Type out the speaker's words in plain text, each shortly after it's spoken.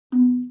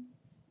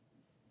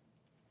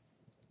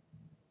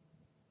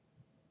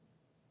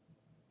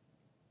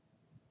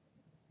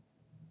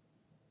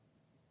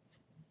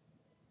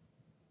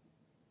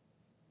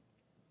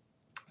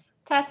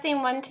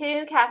Testing 1,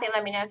 2. Kathy,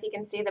 let me know if you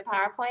can see the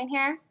PowerPoint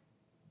here.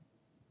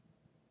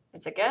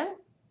 Is it good?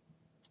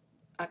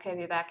 Okay,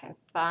 be back in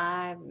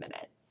 5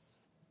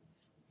 minutes.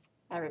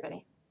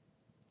 Everybody.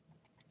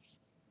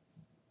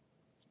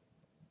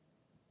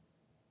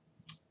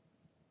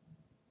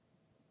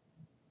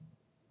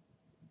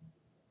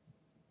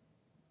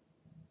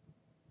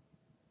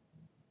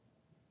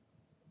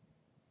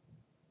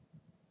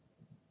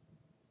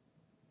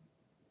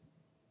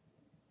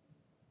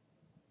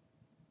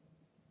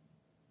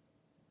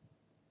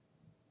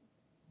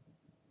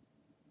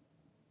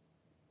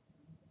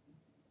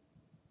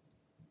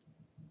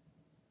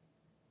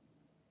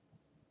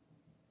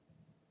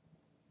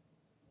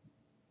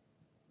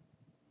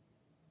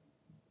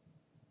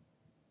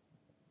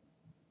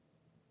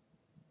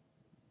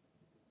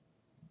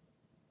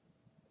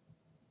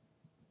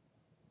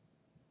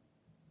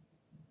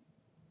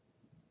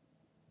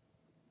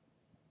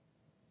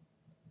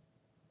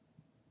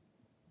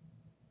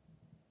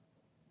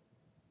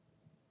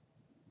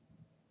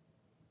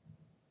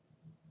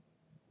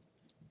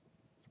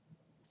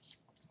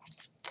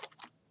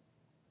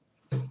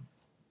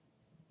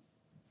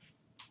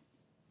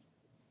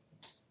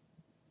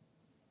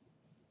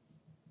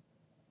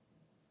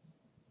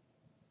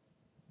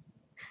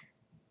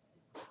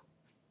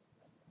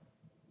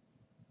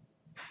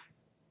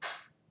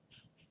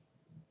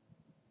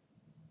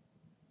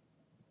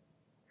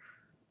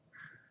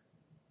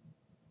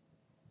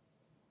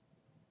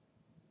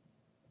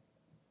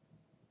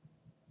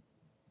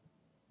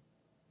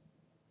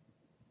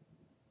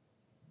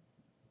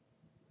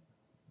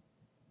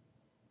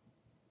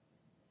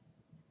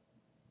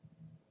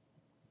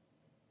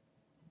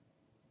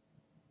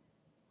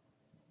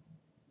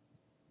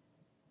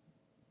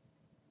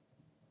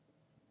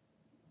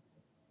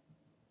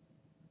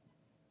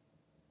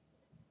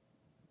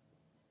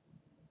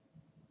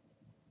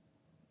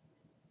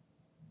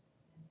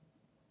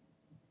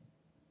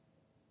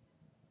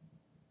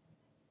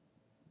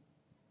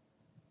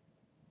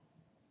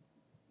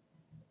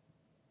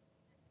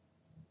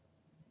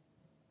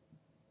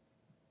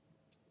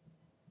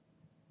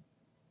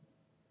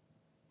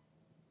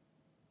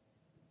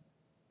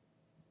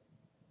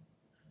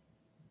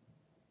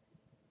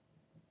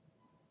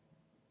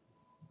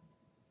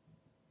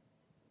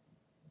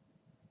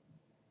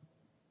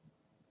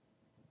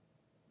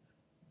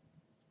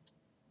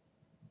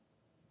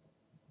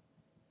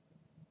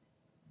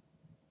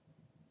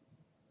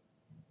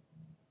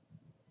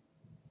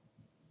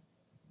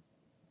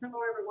 Hello,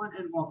 everyone,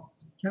 and welcome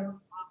to Kevin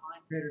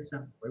Online Trader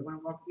Center. We want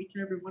to welcome each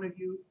and every one of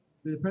you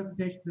to the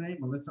presentation today.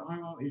 Melissa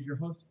Armo is your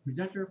host and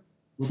presenter.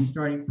 We'll be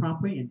starting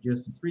promptly in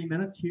just 3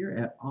 minutes here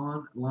at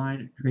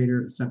Online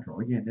Trader Central.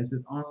 Again, this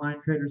is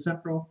Online Trader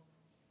Central,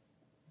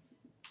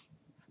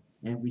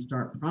 and we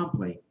start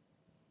promptly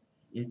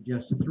in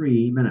just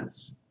 3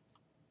 minutes.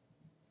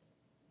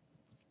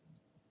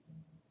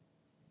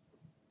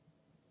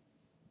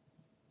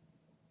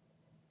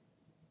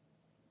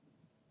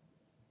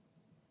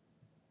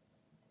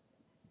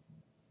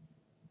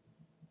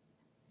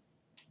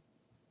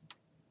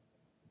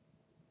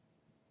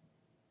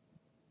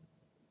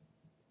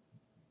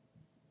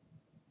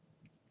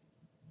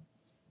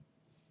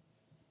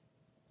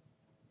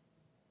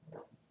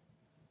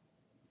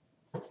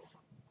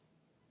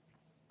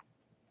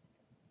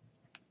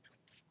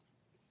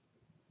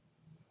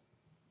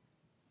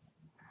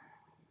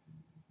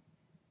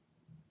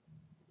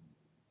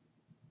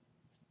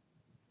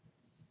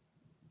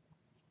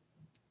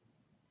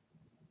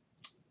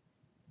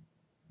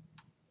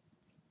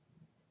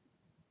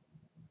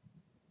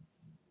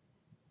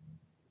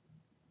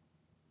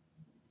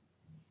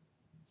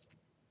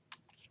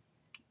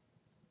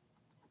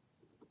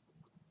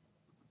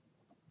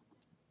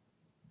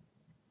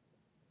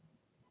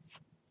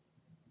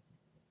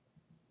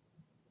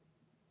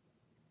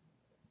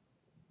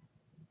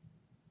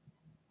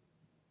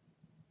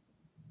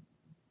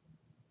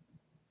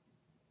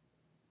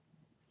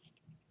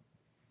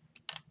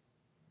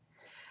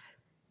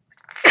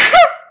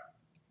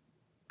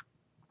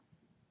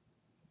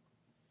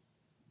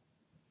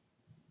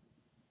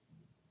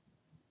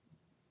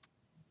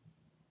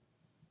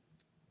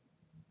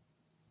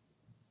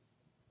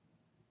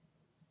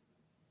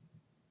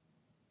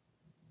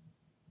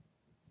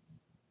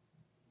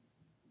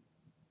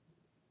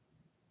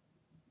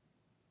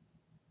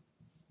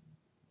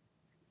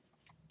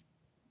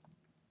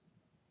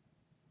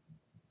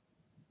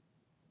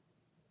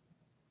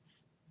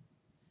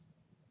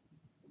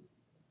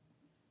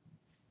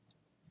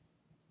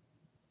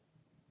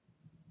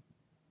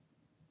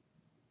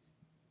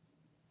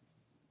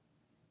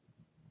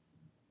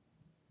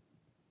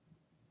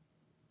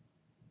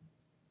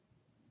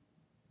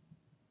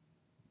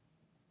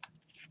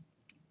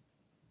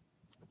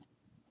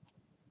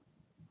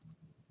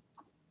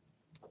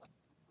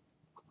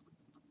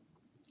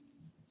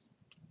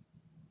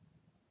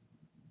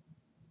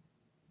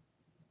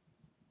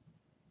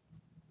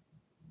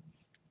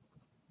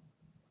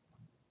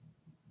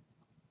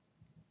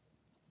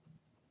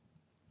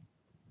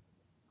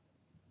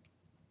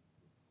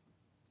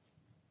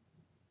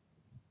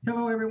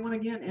 Hello, everyone,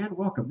 again, and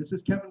welcome. This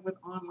is Kevin with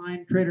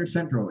Online Trader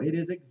Central. It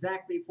is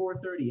exactly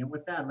 4:30, and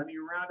with that, let me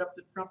round up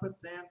the trumpets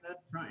and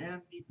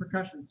the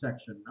percussion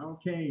section.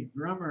 Okay,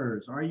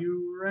 drummers, are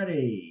you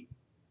ready?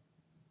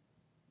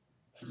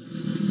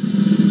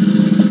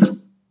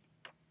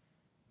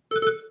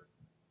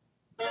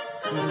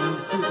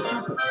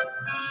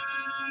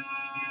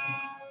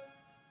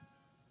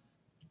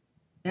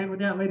 And with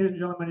that, ladies and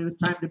gentlemen, it is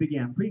time to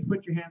begin. Please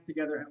put your hands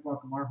together and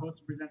welcome our host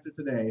and presenter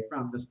today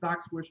from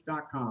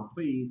thestockswoosh.com.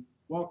 Please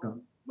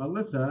welcome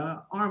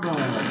Melissa Armo.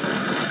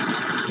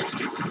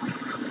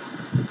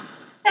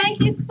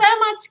 Thank you so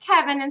much,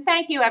 Kevin, and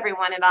thank you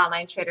everyone at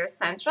Online Trader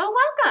Central.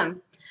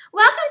 Welcome.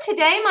 Welcome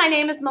today. My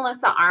name is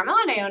Melissa Armo,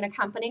 and I own a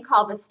company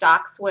called the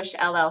Stock Swoosh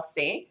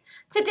LLC.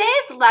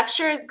 Today's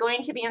lecture is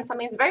going to be on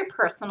something that's very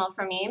personal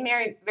for me,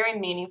 very, very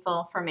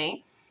meaningful for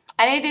me,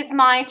 and it is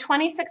my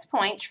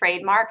 26-point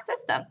trademark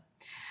system.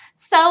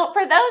 So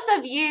for those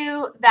of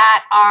you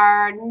that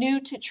are new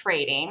to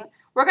trading,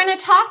 we're going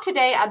to talk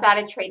today about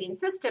a trading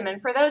system.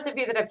 And for those of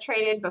you that have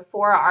traded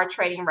before or are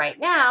trading right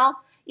now,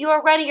 you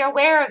are already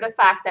aware of the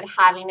fact that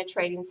having a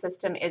trading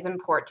system is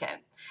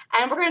important.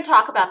 And we're going to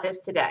talk about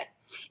this today.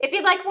 If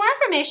you'd like more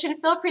information,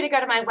 feel free to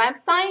go to my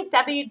website,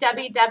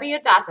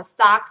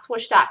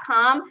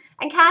 www.thestockswoosh.com.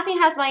 And Kathy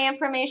has my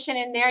information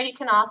in there. You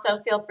can also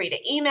feel free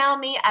to email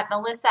me at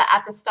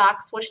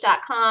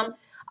melissa@thestockswoosh.com.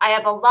 I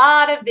have a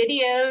lot of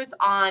videos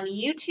on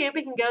YouTube.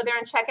 You can go there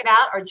and check it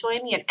out, or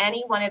join me at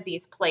any one of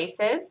these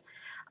places.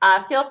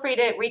 Feel free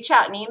to reach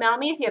out and email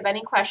me if you have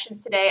any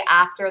questions today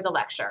after the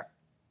lecture.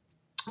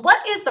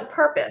 What is the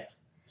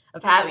purpose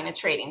of having a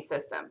trading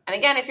system? And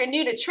again, if you're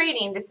new to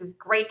trading, this is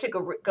great to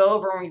go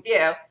over and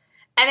review.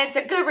 And it's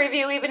a good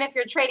review even if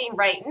you're trading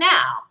right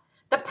now.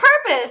 The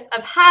purpose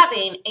of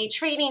having a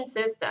trading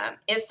system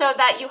is so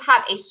that you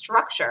have a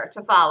structure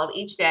to follow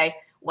each day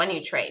when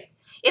you trade.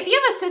 If you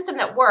have a system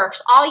that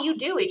works, all you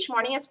do each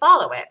morning is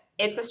follow it.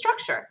 It's a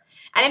structure,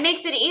 and it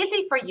makes it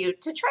easy for you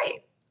to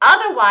trade.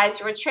 Otherwise,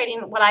 you're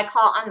trading what I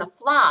call on the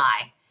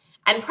fly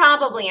and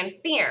probably in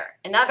fear.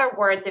 In other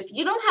words, if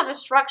you don't have a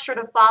structure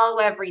to follow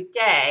every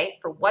day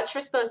for what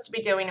you're supposed to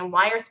be doing and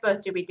why you're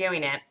supposed to be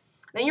doing it,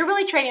 then you're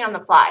really trading on the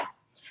fly.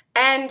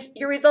 And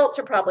your results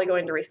are probably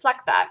going to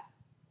reflect that.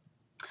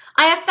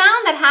 I have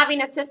found that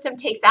having a system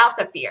takes out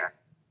the fear.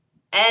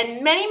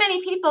 And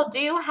many people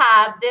do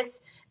have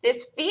this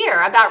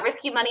fear about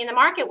risky money in the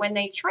market when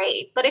they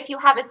trade. But if you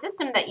have a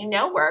system that you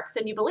know works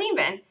and you believe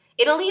in,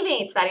 it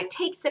alleviates that. It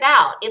takes it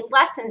out. It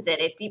lessens it.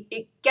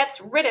 It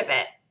gets rid of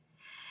it.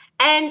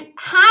 And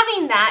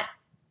having that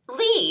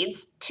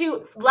leads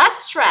to less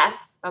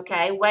stress,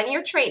 okay, when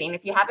you're trading.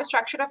 If you have a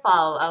structure to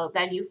follow,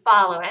 then you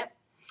follow it.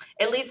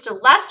 It leads to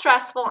less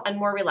stressful and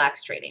more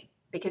relaxed trading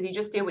because you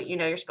just do what you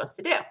know you're supposed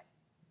to do.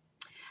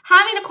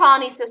 Having a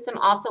quality system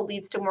also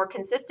leads to more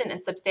consistent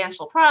and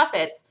substantial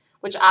profits,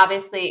 which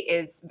obviously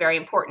is very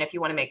important if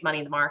you want to make money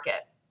in the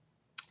market.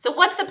 So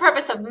what's the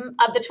purpose of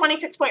the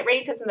 26-point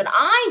rating system that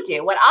I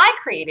do, what I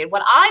created,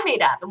 what I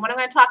made up, and what I'm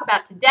going to talk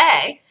about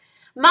today?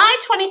 My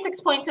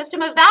 26-point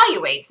system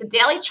evaluates the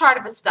daily chart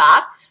of a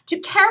stock to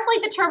carefully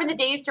determine the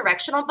day's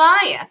directional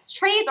bias.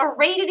 Trades are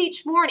rated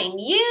each morning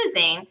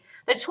using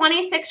the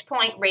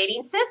 26-point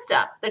rating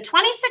system. The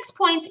 26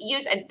 points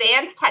use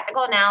advanced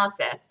technical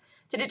analysis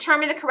to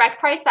determine the correct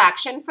price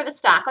action for the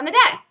stock on the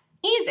day.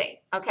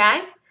 Easy,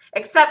 okay?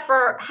 Except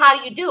for how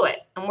do you do it?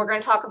 And we're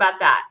going to talk about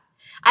that.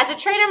 As a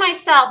trader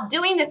myself,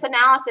 doing this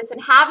analysis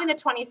and having the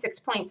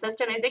 26-point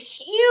system is a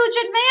huge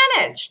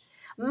advantage.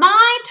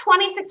 My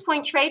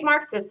 26-point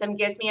trademark system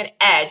gives me an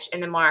edge in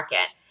the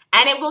market,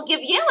 and it will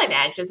give you an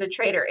edge as a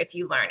trader if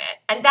you learn it.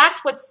 And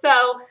that's what's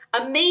so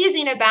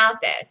amazing about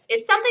this.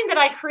 It's something that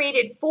I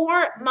created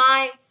for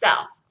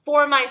myself,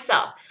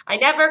 I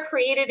never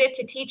created it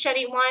to teach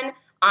anyone.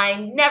 I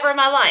never in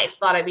my life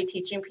thought I'd be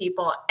teaching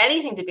people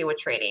anything to do with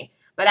trading.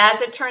 But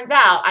as it turns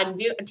out, I'm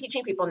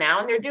teaching people now,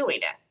 and they're doing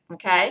it,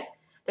 okay?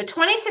 The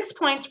 26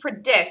 points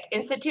predict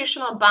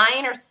institutional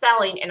buying or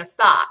selling in a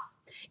stock.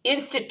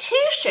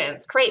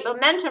 Institutions create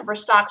momentum for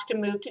stocks to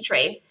move to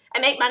trade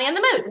and make money on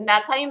the moves, and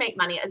that's how you make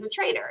money as a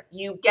trader.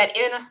 You get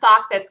in a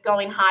stock that's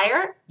going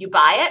higher, you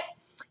buy it.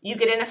 You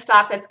get in a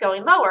stock that's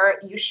going lower,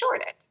 you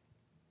short it.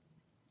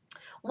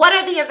 What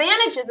are the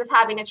advantages of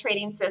having a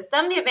trading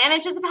system? The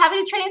advantages of having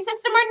a trading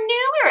system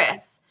are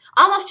numerous.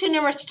 Almost too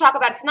numerous to talk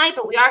about tonight,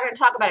 but we are going to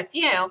talk about a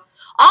few.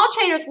 All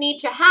traders need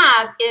to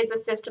have is a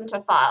system to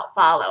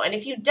follow. And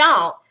if you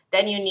don't,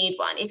 then you need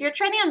one. If you're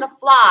trading on the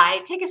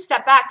fly, take a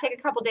step back, take a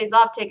couple days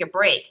off, take a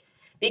break,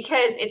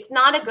 because it's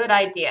not a good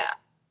idea.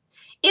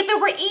 If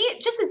it were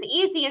just as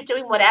easy as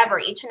doing whatever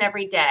each and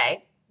every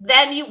day,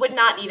 then you would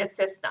not need a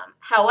system.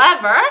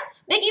 However,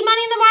 making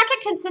money in the market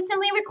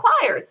consistently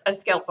requires a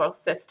skillful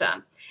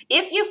system.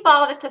 If you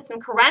follow the system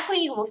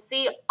correctly, you will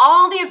see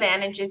all the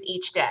advantages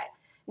each day.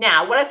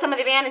 Now, what are some of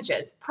the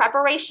advantages?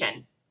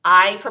 Preparation.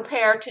 I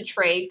prepare to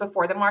trade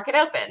before the market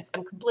opens.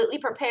 I'm completely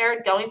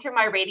prepared going through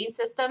my rating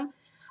system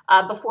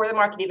before the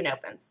market even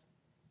opens.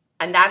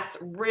 And that's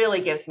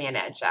really gives me an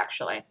edge,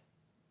 actually.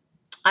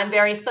 I'm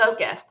very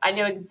focused. I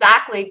know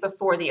exactly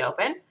before the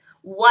open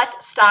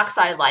what stocks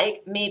I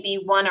like, maybe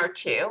one or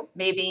two,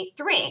 maybe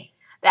three,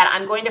 that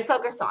I'm going to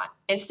focus on.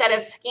 Instead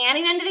of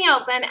scanning into the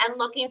open and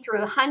looking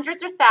through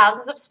hundreds or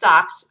thousands of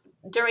stocks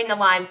during the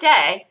live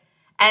day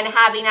and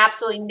having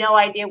absolutely no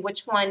idea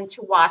which one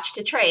to watch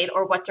to trade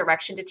or what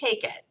direction to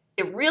take it.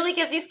 It really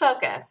gives you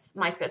focus,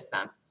 my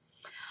system.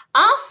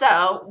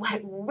 Also,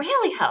 what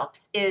really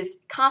helps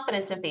is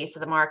confidence in face of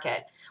the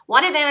market.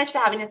 One advantage to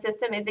having a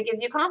system is it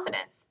gives you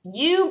confidence.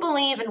 You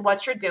believe in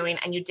what you're doing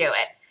and you do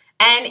it.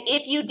 And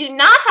if you do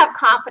not have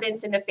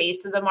confidence in the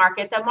face of the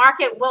market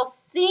will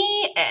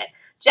see it,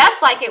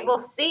 just like it will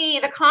see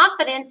the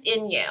confidence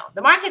in you.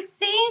 The market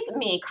sees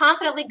me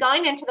confidently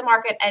going into the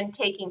market and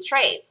taking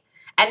trades,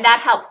 and that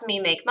helps me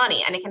make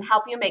money, and it can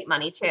help you make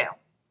money too.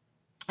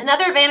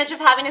 Another advantage of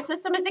having a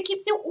system is it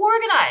keeps you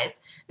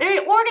organized, very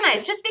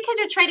organized. Just because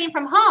you're trading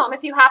from home,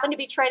 if you happen to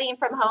be trading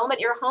from home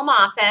at your home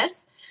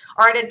office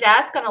or at a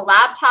desk on a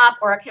laptop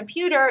or a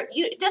computer,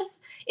 it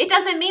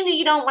doesn't mean that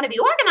you don't want to be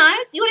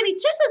organized. You want to be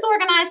just as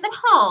organized at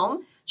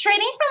home,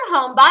 trading from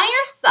home by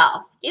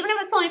yourself, even if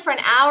it's only for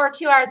an hour or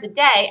 2 hours a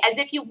day, as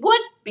if you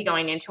would be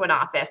going into an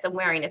office and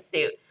wearing a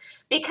suit.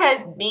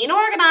 Because being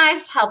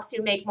organized helps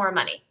you make more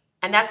money.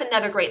 And that's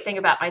another great thing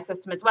about my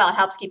system as well. It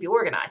helps keep you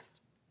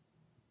organized.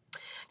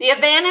 The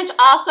advantage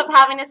also of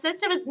having a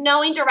system is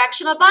knowing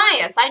directional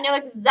bias. I know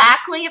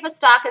exactly if a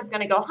stock is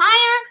going to go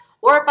higher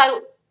or if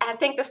I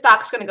think the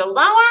stock is going to go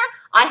lower.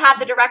 I have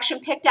the direction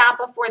picked out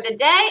before the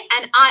day,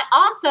 and I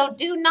also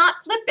do not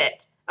flip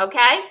it,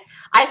 okay?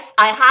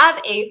 I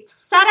have a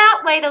set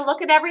out way to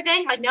look at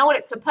everything. I know what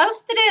it's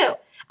supposed to do,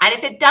 and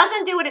if it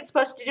doesn't do what it's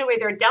supposed to do,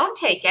 either don't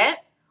take it,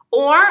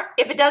 or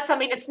if it does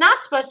something it's not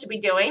supposed to be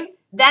doing,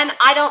 then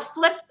I don't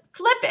flip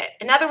it.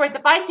 In other words,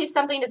 if I see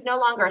something that's no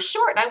longer a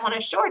short and I want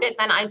to short it,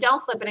 then I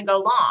don't flip it and go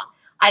long.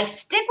 I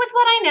stick with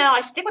what I know.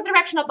 I stick with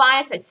directional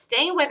bias. I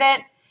stay with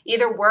it.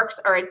 Either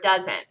works or it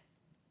doesn't.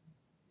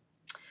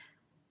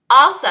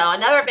 Also,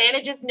 another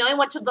advantage is knowing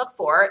what to look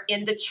for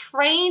in the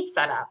trade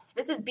setups.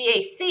 This is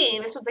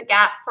BAC. This was a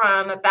gap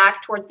from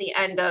back towards the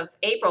end of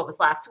April, was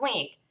last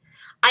week.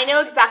 I know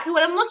exactly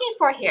what I'm looking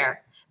for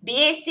here.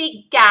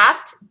 BAC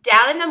gapped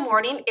down in the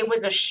morning. It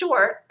was a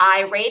short.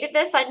 I rated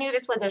this. I knew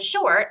this was a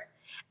short.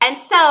 And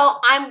so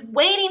I'm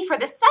waiting for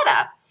the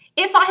setup.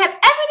 If I have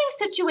everything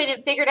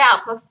situated, figured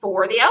out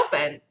before the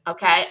open,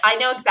 okay, I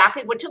know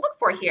exactly what to look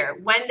for here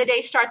when the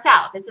day starts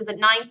out. This is at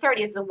 9:30.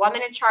 This is a 1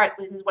 minute chart.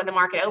 This is when the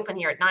market opened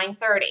here at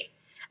 9:30.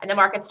 And the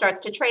market starts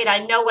to trade. I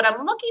know what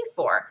I'm looking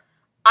for.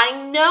 I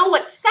know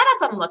what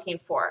setup I'm looking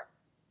for.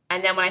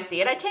 And then when I see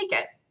it, I take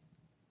it.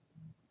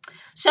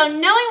 So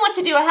knowing what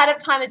to do ahead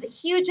of time is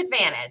a huge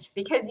advantage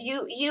because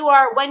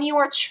when you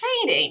are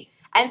trading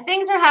and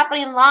things are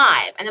happening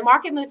live and the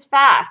market moves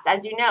fast,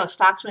 as you know,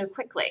 stocks move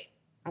quickly,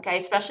 okay,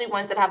 especially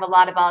ones that have a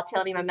lot of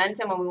volatility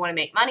momentum when we want to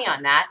make money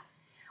on that.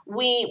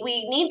 We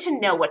need to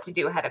know what to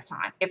do ahead of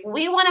time. If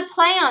we want to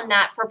play on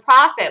that for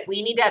profit,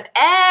 we need to have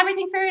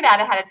everything figured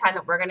out ahead of time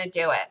that we're going to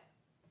do it.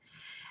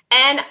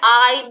 And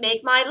I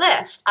make my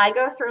list. I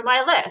go through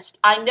my list.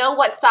 I know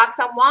what stocks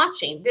I'm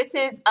watching. This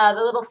is the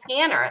little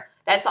scanner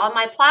that's on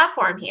my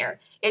platform here.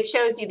 It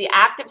shows you the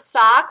active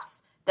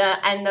stocks, the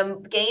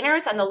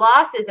gainers and the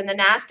losses in the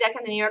NASDAQ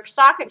and the New York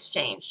Stock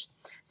Exchange.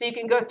 So you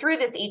can go through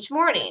this each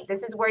morning.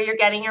 This is where you're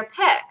getting your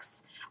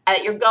picks.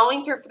 You're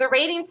going through for the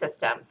rating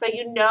system, so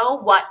you know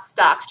what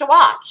stocks to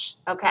watch,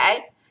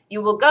 okay?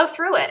 You will go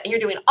through it, and you're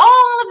doing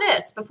all of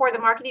this before the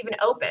market even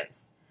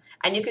opens.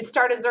 And you could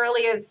start as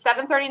early as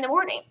 7:30 in the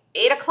morning.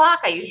 8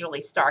 o'clock I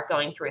usually start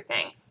going through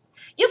things.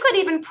 You could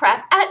even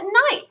prep at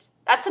night.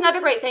 That's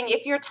another great thing.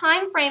 If your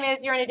time frame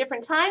is you're in a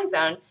different time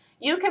zone,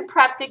 you could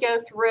prep to go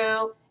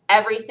through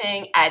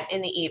everything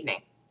in the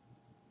evening.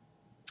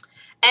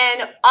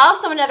 And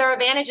also another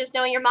advantage is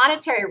knowing your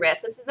monetary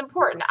risk. This is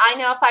important. I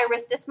know if I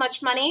risk this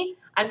much money,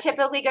 I'm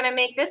typically going to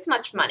make this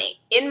much money.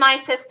 In my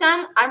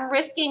system, I'm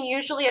risking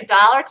usually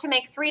 $1 to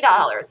make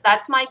 $3.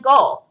 That's my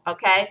goal,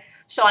 okay?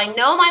 So I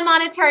know my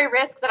monetary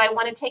risk that I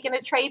want to take in the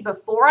trade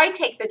before I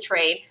take the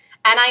trade,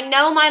 and I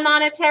know my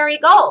monetary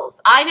goals.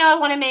 I know I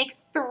want to make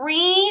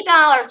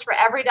 $3 for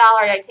every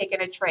dollar I take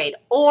in a trade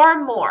or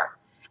more.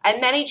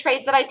 And many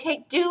trades that I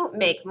take do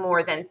make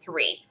more than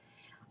 3.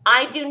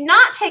 I do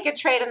not take a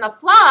trade on the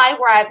fly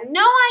where I have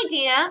no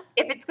idea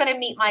if it's going to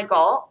meet my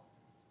goal.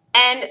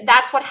 And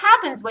that's what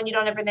happens when you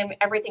don't have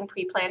everything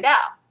pre-planned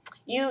out.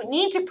 You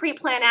need to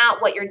pre-plan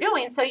out what you're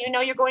doing so you know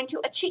you're going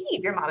to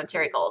achieve your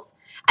monetary goals.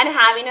 And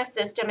having a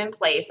system in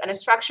place and a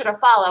structure to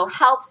follow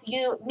helps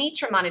you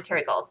meet your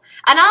monetary goals.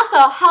 And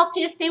also helps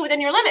you to stay within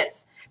your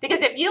limits.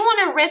 Because if you want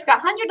to risk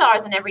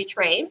 $100 in every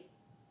trade,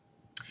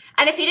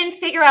 and if you didn't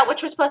figure out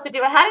what you're supposed to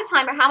do ahead of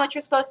time or how much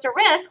you're supposed to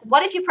risk,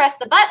 what if you press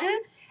the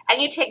button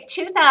and you take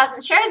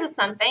 2,000 shares of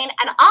something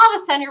and all of a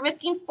sudden you're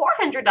risking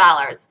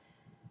 $400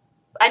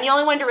 and you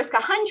only wanted to risk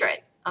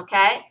 100,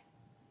 okay?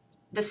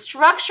 The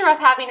structure of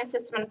having a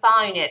system and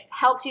following it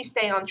helps you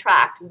stay on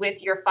track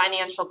with your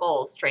financial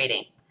goals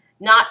trading.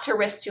 Not to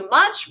risk too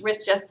much,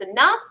 risk just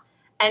enough,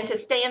 and to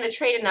stay in the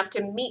trade enough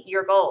to meet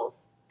your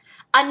goals.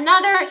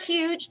 Another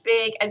huge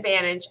big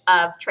advantage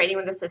of trading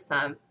with a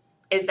system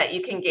is that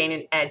you can gain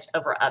an edge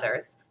over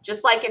others.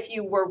 Just like if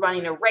you were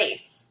running a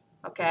race,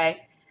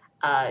 okay?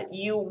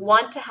 You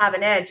want to have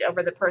an edge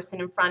over the person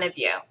in front of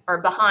you or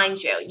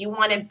behind you. You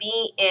want to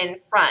be in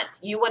front.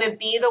 You want to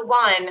be the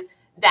one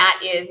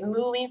that is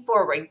moving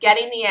forward,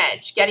 getting the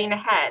edge, getting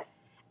ahead.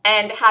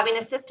 And having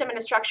a system and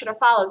a structure to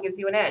follow gives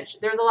you an edge.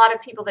 There's a lot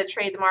of people that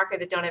trade the market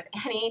that don't have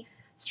any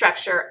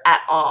structure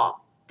at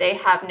all. They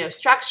have no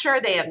structure.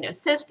 They have no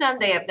system.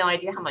 They have no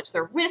idea how much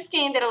they're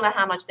risking. They don't know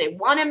how much they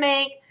want to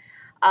make.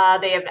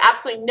 They have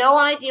absolutely no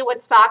idea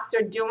what stocks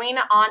are doing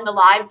on the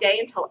live day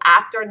until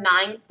after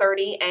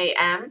 9:30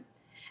 a.m.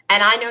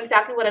 And I know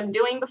exactly what I'm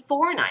doing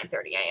before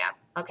 9:30 a.m.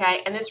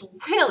 Okay, and this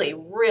really,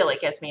 really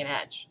gives me an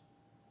edge.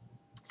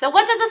 So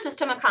what does a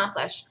system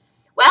accomplish?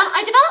 Well, I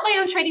developed my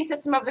own trading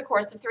system over the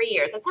course of 3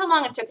 years. That's how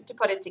long it took to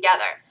put it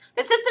together.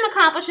 The system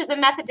accomplishes a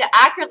method to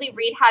accurately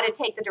read how to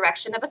take the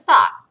direction of a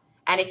stock.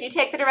 And if you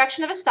take the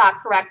direction of a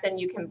stock correct, then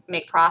you can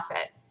make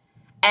profit.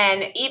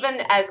 And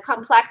even as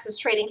complex as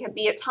trading can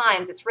be at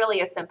times, it's really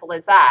as simple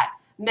as that.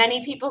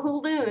 Many people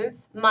who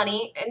lose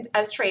money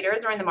as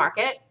traders or in the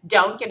market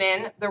don't get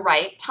in the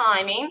right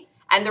timing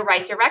and the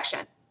right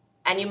direction.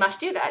 And you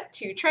must do that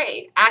to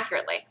trade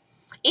accurately.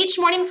 Each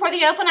morning before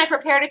the open, I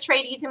prepare to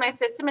trade using my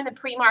system in the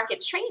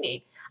pre-market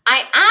trading.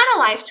 I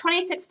analyze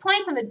 26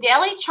 points on the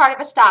daily chart of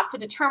a stock to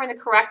determine the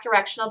correct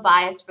directional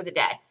bias for the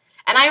day.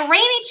 And I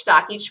rate each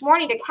stock each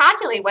morning to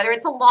calculate whether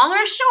it's a long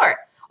or a short,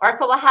 or if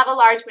it will have a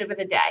large move of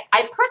the day.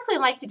 I personally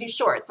like to do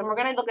shorts, and we're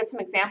going to look at some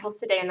examples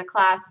today in the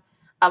class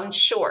of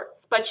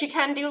shorts, but you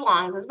can do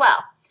longs as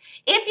well.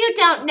 If you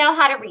don't know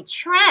how to read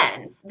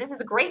trends, this is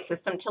a great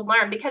system to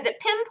learn because it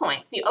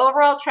pinpoints the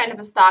overall trend of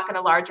a stock in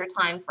a larger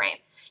time frame.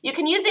 You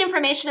can use the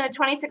information in the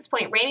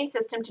 26-point rating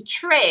system to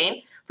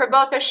trade for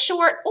both a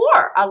short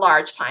or a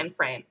large time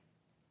frame.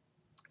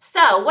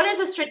 So, what is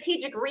a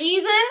strategic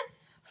reason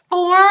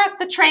for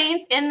the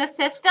trades in the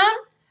system?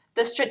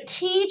 The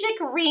strategic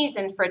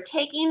reason for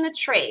taking the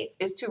trades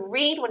is to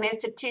read what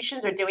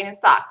institutions are doing in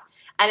stocks.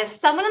 And if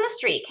someone on the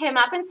street came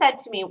up and said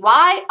to me,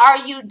 why are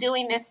you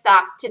doing this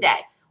stock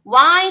today?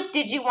 Why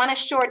did you want to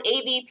short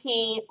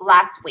AVP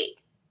last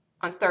week?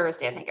 On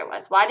Thursday, I think it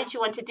was. Why did you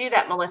want to do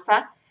that,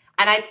 Melissa?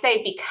 And I'd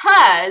say,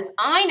 because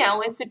I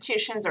know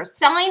institutions are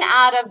selling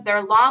out of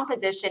their long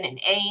position in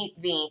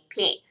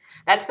AVP.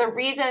 That's the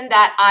reason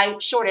that I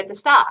shorted the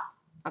stock,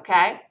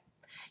 okay?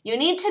 You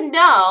need to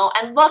know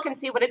and look and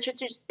see what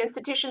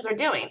institutions are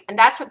doing. And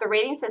that's what the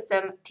rating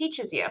system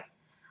teaches you.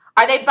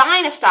 Are they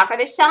buying a stock? Are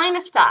they selling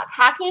a stock?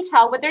 How can you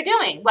tell what they're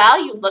doing?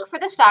 Well, you look for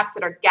the stocks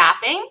that are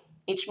gapping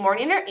each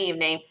morning or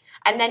evening,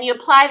 and then you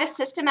apply the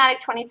systematic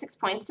 26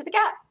 points to the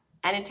gap.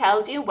 And it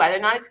tells you whether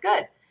or not it's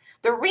good.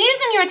 The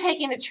reason you're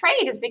taking the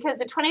trade is because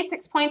the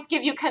 26 points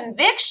give you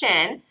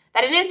conviction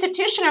that an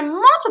institution or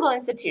multiple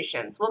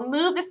institutions will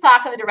move the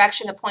stock in the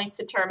direction the points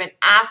determine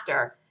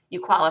after you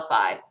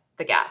qualify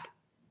the gap.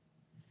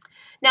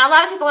 Now, a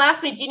lot of people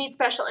ask me, do you need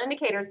special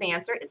indicators? The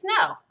answer is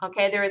no.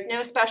 Okay, there is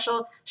no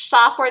special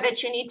software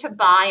that you need to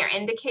buy or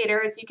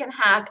indicators. You can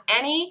have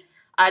any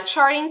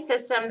charting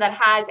system that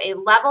has a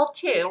level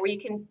 2 where you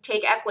can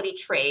take equity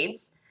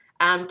trades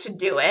to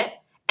do it.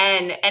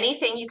 And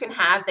anything you can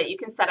have that you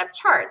can set up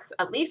charts,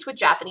 at least with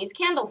Japanese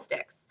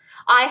candlesticks.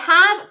 I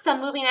have some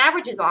moving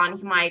averages on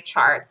my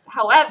charts.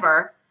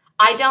 However,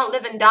 I don't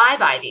live and die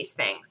by these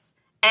things.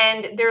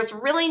 And there's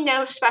really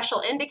no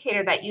special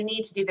indicator that you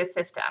need to do this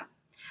system.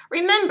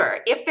 Remember,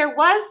 if there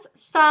was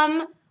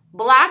some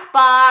black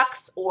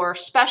box or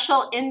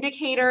special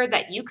indicator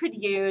that you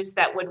could use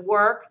that would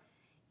work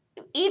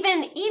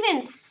even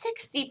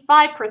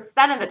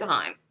 65% of the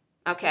time,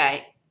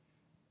 okay,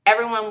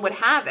 everyone would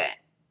have it.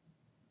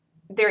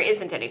 There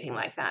isn't anything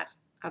like that,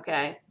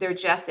 okay? There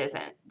just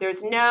isn't.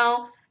 There's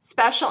no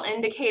special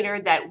indicator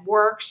that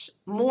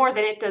works more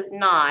than it does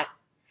not,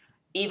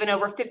 even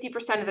over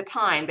 50% of the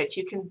time, that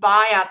you can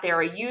buy out there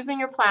or using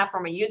your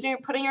platform or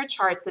putting your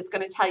charts that's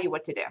going to tell you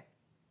what to do.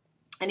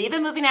 And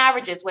even moving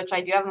averages, which I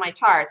do have in my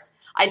charts,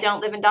 I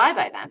don't live and die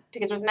by them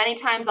because there's many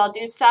times I'll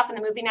do stuff and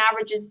the moving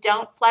averages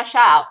don't flesh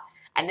out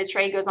and the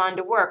trade goes on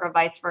to work or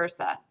vice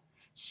versa.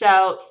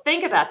 So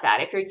think about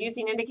that if you're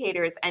using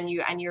indicators and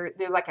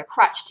they're like a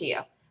crutch to you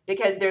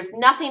because there's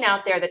nothing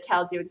out there that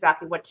tells you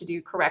exactly what to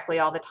do correctly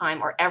all the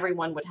time or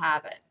everyone would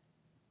have it.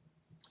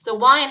 So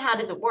why and how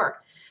does it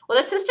work? Well,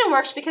 the system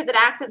works because it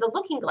acts as a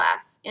looking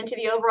glass into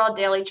the overall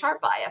daily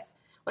chart bias.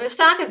 When the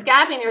stock is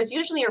gapping, there's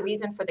usually a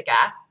reason for the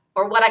gap,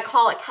 or what I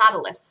call a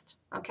catalyst,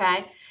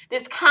 okay?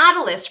 This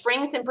catalyst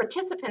brings in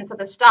participants of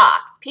the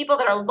stock, people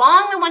that are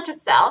long that want to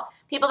sell,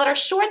 people that are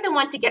short that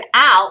want to get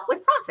out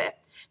with profit,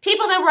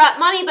 people that were up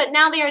money but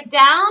now they are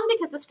down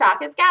because the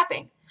stock is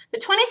gapping. The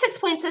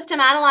 26-point system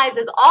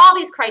analyzes all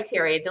these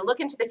criteria to look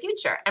into the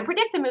future and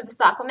predict the move the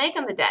stock will make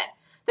on the day.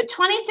 The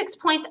 26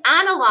 points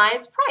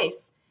analyze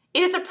price.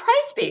 It is a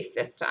price-based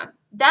system.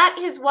 That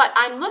is what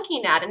I'm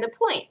looking at in the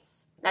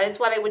points. That is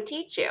what I would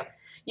teach you.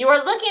 You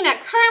are looking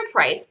at current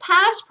price,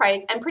 past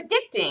price, and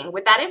predicting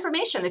with that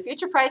information the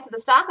future price of the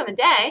stock on the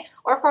day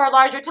or for a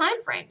larger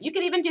time frame. You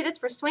can even do this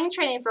for swing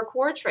trading, for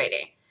core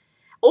trading.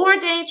 or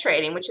day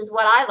trading, which is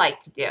what I like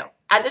to do.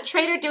 As a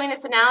trader, doing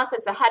this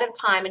analysis ahead of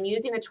time and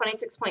using the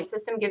 26-point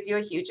system gives you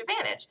a huge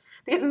advantage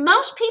because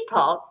most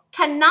people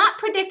cannot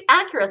predict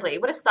accurately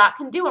what a stock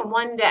can do in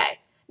one day.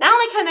 Not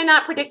only can they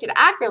not predict it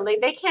accurately,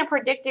 they can't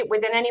predict it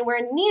within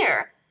anywhere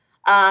near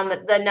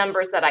the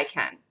numbers that I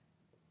can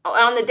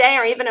on the day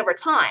or even over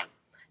time.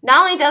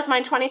 Not only does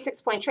my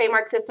 26-point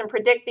trademark system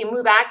predict the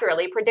move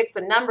accurately, it predicts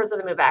the numbers of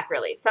the move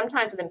accurately,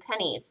 sometimes within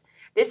pennies.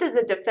 This is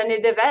a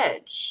definitive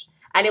edge,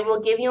 and it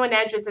will give you an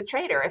edge as a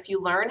trader if you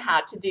learn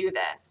how to do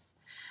this.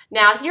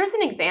 Now, here's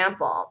an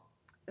example.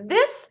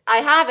 This I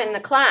have in the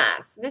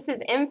class. This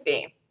is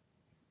INFI.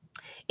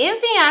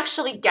 INFI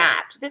actually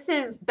gapped. This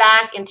is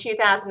back in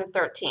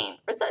 2013.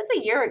 It's a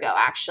year ago,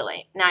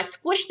 actually. Now, I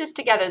squished this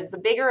together. This is a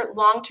bigger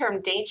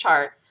long-term day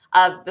chart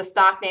of the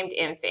stock named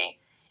INFI.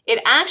 It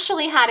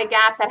actually had a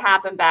gap that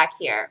happened back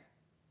here.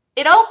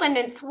 It opened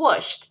and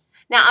swooshed.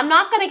 Now, I'm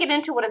not going to get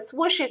into what a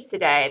swoosh is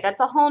today. That's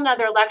a whole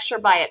nother lecture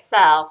by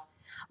itself.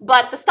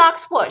 But the stock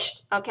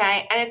swooshed,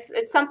 okay? And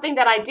it's something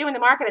that I do in the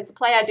market. It's a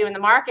play I do in the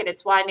market.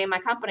 It's why I named my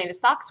company the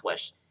Stock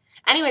Swoosh.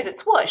 Anyways, it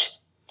swooshed.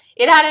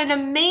 It had an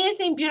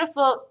amazing,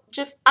 beautiful,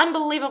 just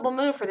unbelievable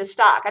move for the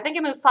stock. I think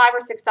it moved $5 or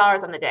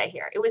 $6 on the day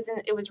here.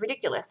 It was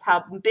ridiculous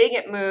how big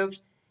it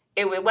moved.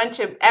 It went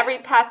to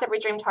past every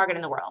dream target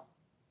in the world.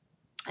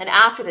 And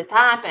after this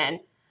happened,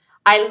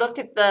 I looked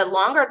at the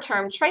longer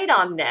term trade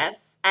on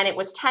this, and it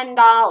was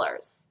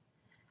 $10.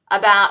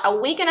 About a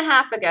week and a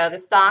half ago, the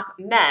stock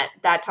met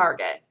that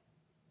target,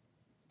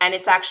 and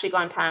it's actually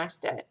gone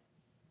past it.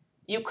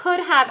 You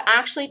could have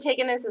actually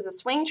taken this as a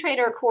swing trade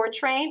or a core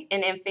trade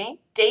in INFI,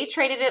 day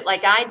traded it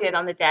like I did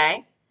on the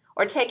day,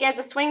 or take it as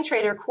a swing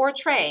trade or core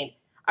trade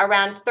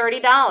around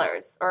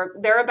 $30 or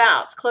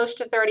thereabouts, close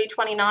to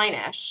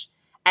 $30.29-ish.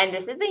 And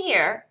this is a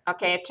year,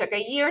 okay? It took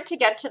a year to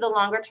get to the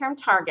longer term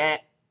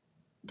target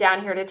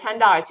down here to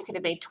 $10. You could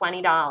have made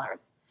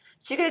 $20.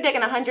 So you could have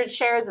taken 100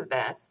 shares of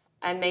this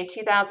and made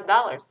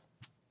 $2,000.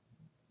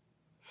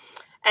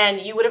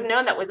 And you would have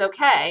known that was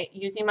okay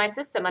using my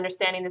system,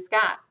 understanding this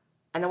gap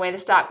and the way the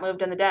stock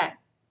moved in the day.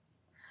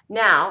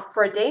 Now,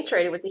 for a day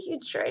trade, it was a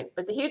huge trade. It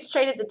was a huge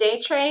trade as a day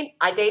trade.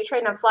 I day trade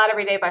and I'm flat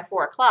every day by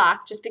 4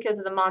 o'clock just because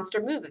of the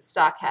monster move that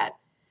stock had.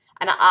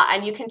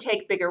 And you can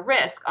take bigger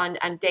risk on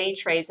day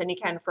trades than you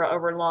can for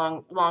over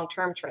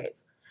long-term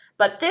trades.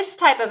 But this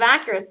type of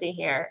accuracy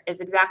here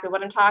is exactly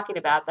what I'm talking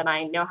about, that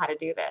I know how to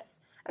do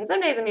this. And some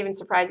days I'm even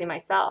surprising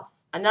myself.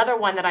 Another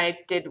one that I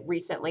did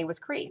recently was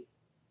Cree.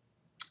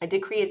 I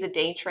did Cree as a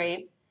day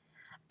trade.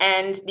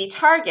 And the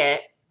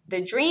target,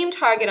 the dream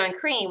target on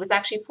Cree was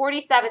actually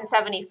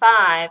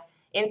 $47.75.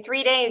 In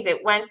 3 days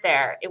it went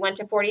there. It went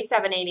to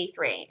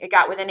 $47.83. It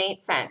got within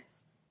 8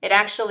 cents. It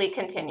actually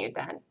continued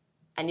then.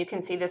 And you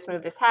can see this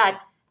move this had,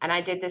 and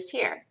I did this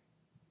here.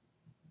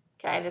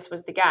 Okay, this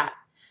was the gap.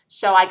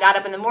 So I got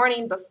up in the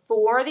morning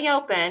before the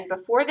open,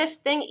 before this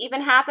thing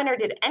even happened or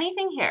did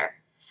anything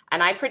here.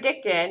 And I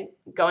predicted,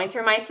 going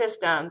through my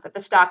system, that the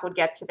stock would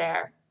get to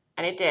there.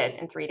 And it did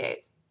in 3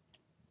 days.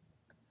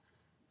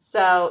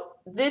 So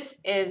this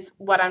is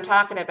what I'm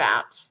talking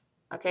about.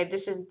 Okay,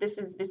 this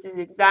is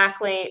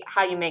exactly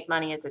how you make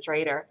money as a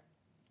trader.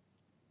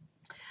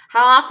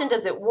 How often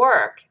does it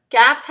work?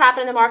 Gaps happen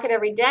in the market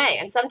every day,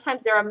 and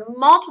sometimes there are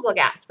multiple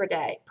gaps per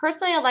day.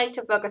 Personally, I like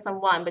to focus on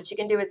one, but you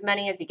can do as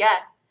many as you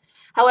get.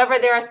 However,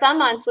 there are some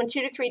months when 2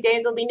 to 3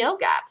 days will be no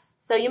gaps.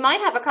 So you might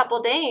have a couple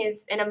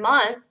days in a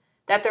month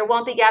that there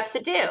won't be gaps to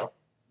do.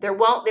 They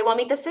won't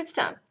meet the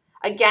system.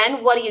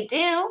 Again, what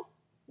do?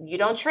 You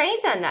don't trade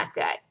then that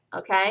day,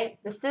 okay?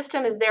 The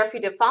system is there for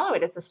you to follow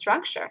it. It's a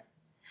structure.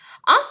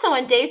 Also,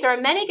 on days there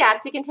are many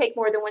gaps, you can take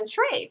more than one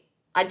trade.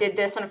 I did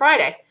this on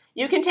Friday.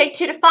 You can take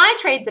 2 to 5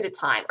 trades at a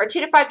time, or 2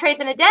 to 5 trades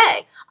in a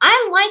day.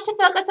 I like to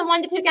focus on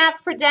 1 to 2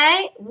 gaps per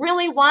day,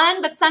 really one,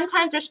 but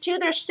sometimes there's 2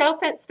 that are so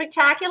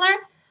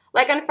spectacular.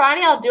 Like on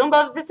Friday, I'll do them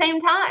both at the same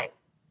time.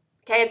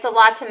 Okay, it's a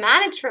lot to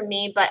manage for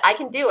me, but I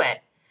can do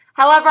it.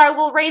 However, I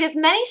will rate as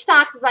many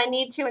stocks as I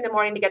need to in the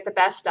morning to get the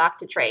best stock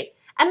to trade.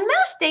 And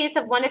most days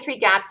have 1 to 3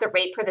 gaps that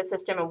rate per the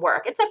system and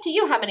work. It's up to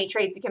you how many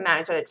trades you can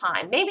manage at a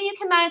time. Maybe you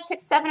can manage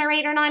 6, 7, or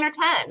 8, or 9, or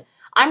 10.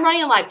 I'm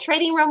running a live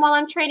trading room while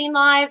I'm trading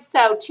live,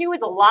 so 2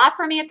 is a lot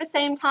for me at the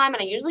same time,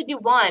 and I usually do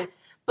 1.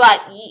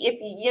 But if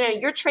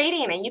you're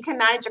trading and you can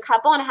manage a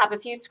couple and have a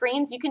few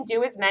screens, you can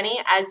do as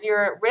many as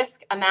your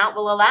risk amount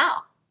will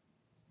allow.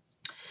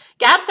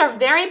 Gaps are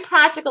very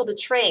practical to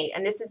trade,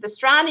 and this is the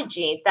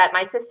strategy that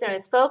my system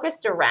is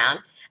focused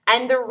around.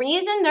 And the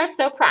reason they're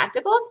so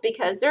practical is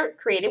because they're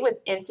created with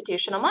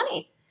institutional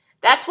money.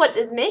 That's what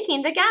is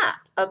making the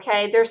gap,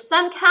 okay? There's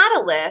some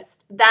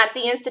catalyst that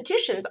the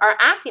institutions are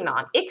acting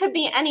on. It could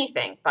be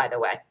anything, by the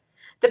way.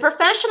 The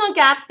professional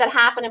gaps that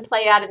happen and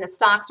play out in the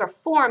stocks are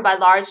formed by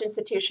large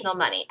institutional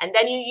money. And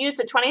then you use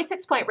the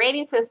 26-point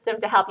rating system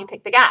to help you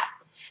pick the gap.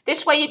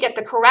 This way you get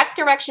the correct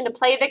direction to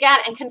play the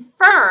gap and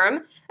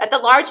confirm that the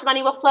large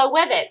money will flow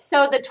with it.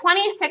 So the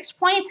 26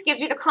 points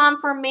gives you the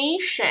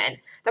confirmation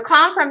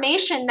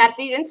that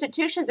the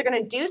institutions are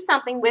going to do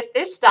something with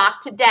this stock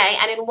today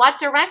and in what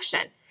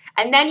direction.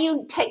 And then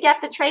you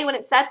get the trade when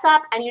it sets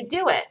up and you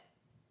do it.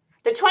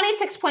 The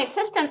 26-point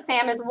system,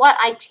 Sam, is what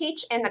I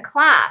teach in the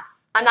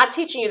class. I'm not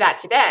teaching you that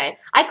today.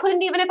 I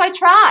couldn't even if I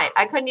tried.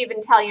 I couldn't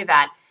even tell you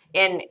that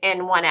in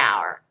 1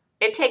 hour.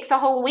 It takes a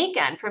whole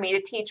weekend for me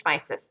to teach my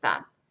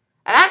system.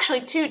 And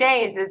actually 2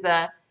 days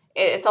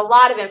it's a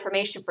lot of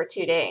information for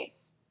 2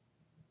 days.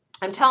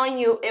 I'm telling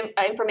you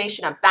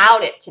information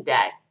about it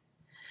today.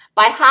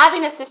 By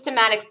having a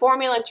systematic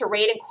formula to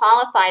rate and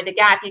qualify the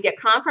gap, you get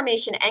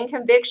confirmation and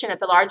conviction that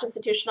the large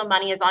institutional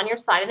money is on your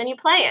side, and then you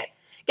play it.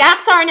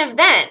 Gaps are an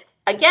event,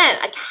 again,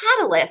 a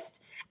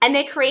catalyst, and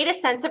they create a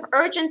sense of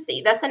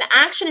urgency. Thus, an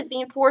action is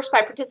being forced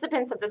by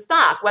participants of the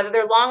stock, whether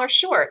they're long or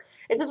short.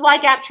 This is why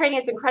gap trading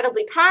is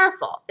incredibly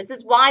powerful. This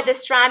is why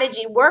this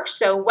strategy works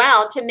so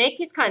well to make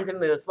these kinds of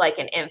moves like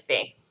an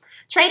INFI.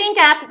 Trading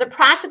gaps is a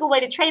practical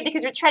way to trade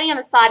because you're trading on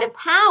the side of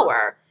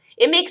power.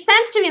 It makes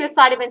sense to be on the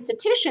side of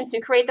institutions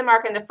who create the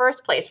market in the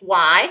first place.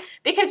 Why?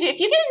 Because if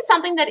you get in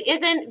something that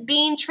isn't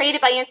being traded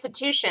by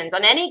institutions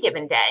on any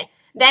given day,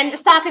 then the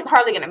stock is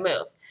hardly going to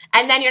move.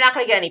 And then you're not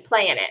going to get any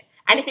play in it.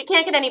 And if you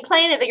can't get any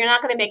play in it, then you're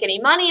not going to make any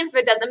money. And if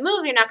it doesn't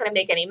move, you're not going to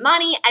make any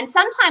money. And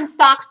sometimes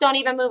stocks don't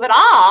even move at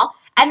all.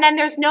 And then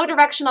there's no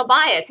directional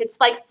bias. It's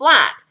like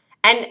flat.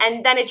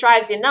 And then it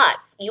drives you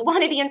nuts. You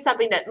want to be in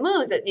something that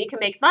moves that you can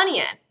make money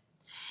in.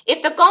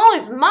 If the goal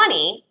is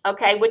money,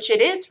 okay, which it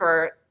is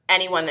for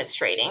anyone that's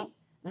trading,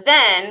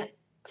 then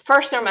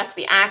first there must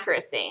be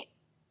accuracy.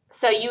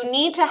 So you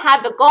need to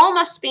have, the goal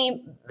must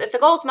be, if the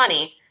goal is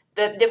money,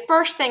 the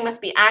first thing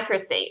must be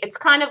accuracy. It's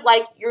kind of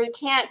like you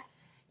can't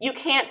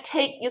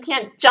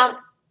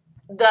jump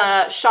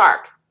the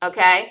shark,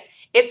 okay?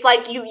 It's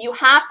like you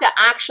have to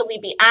actually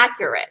be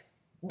accurate.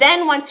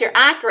 Then once you're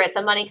accurate,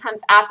 the money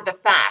comes after the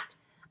fact.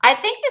 I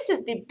think this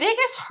is the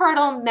biggest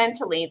hurdle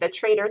mentally that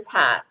traders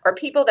have, or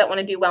people that want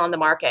to do well in the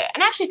market.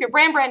 And actually, if you're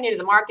brand new to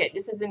the market,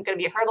 this isn't going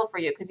to be a hurdle for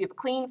you because you have a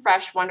clean,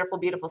 fresh, wonderful,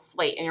 beautiful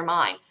slate in your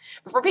mind.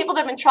 But for people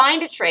that have been trying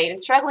to trade and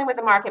struggling with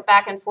the market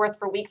back and forth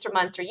for weeks or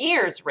months or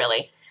years,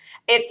 really,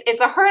 it's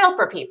a hurdle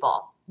for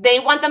people. They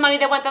want the money,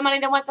 they want the money,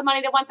 they want the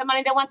money, they want the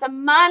money, they want the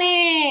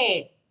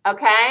money,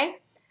 okay?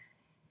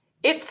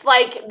 It's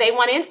like they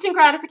want instant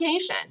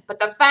gratification. But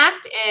the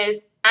fact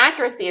is,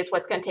 accuracy is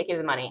what's going to take you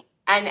to the money.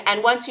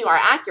 And once you are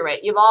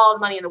accurate, you have all the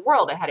money in the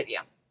world ahead of you.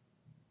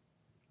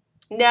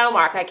 No,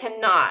 Mark, I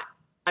cannot.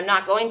 I'm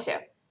not going to.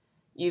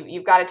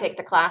 You've got to take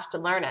the class to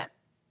learn it.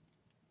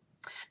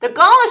 The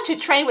goal is to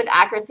trade with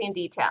accuracy and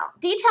detail.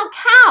 Detail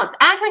counts.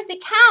 Accuracy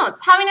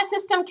counts. Having a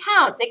system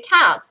counts. It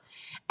counts.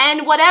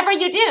 And whatever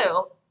you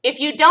do, if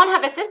you don't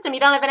have a system,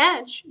 you don't have an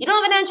edge. You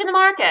don't have an edge in the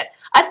market.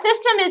 A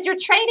system is your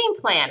trading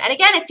plan. And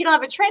again, if you don't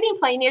have a trading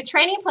plan, you need a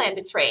trading plan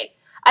to trade.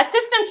 A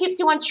system keeps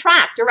you on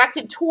track,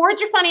 directed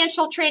towards your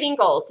financial trading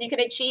goals so you can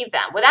achieve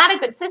them. Without a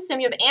good system,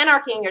 you have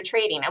anarchy in your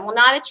trading and will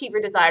not achieve your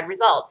desired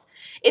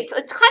results. It's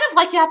kind of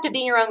like you have to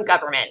be your own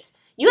government.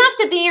 You have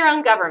to be your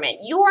own government.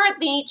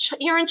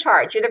 You're in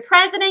charge. You're the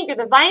president, you're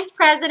the vice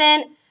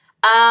president,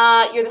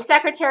 you're the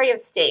secretary of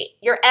state.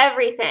 You're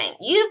everything.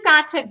 You've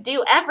got to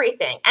do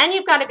everything, and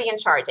you've got to be in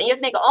charge. And you have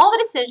to make all the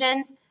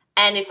decisions,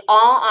 and it's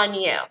all on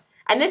you.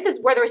 And this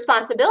is where the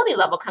responsibility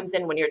level comes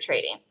in when you're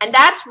trading. And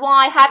that's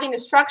why having the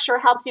structure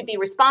helps you be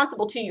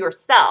responsible to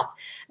yourself.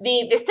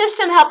 The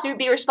system helps you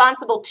be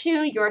responsible to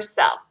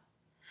yourself.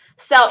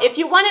 So if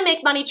you want to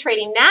make money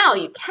trading now,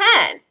 you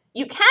can.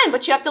 You can,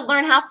 but you have to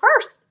learn how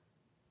first.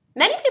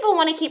 Many people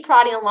want to keep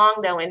prodding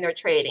along, though, in their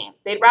trading.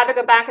 They'd rather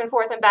go back and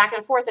forth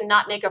and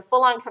not make a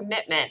full-on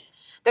commitment.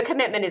 The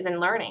commitment is in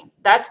learning.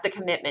 That's the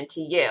commitment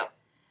to you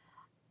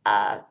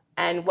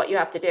and what you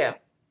have to do.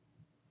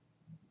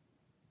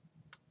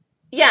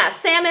 Yeah,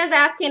 Sam is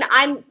asking,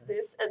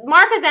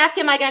 Mark is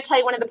asking, am I going to tell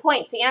you one of the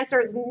points? The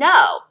answer is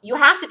no. You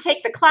have to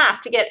take the class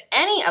to get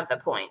any of the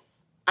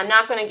points. I'm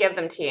not going to give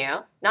them to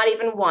you, not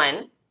even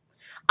one.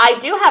 I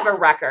do have a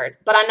record,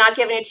 but I'm not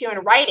giving it to you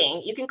in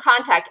writing. You can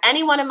contact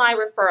any one of my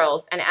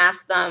referrals and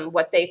ask them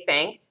what they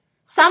think.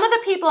 Some of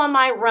the people in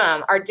my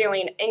room are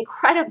doing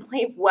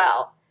incredibly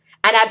well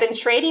and have been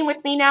trading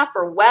with me now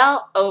for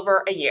well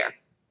over a year.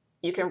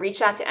 You can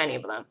reach out to any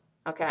of them,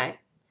 okay?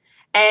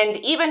 And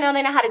even though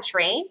they know how to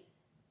trade,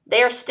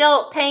 they are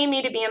still paying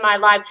me to be in my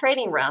live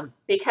trading room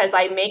because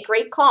I make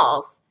great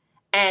calls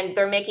and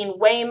they're making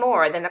way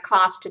more than the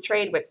cost to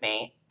trade with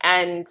me.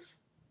 And,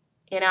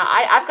 you know,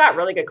 I've got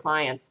really good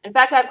clients. In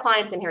fact, I have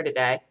clients in here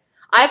today.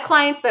 I have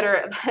clients that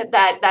are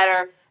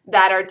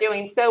that are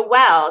doing so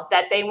well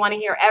that they want to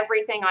hear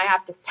everything I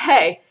have to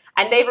say,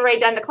 and they've already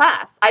done the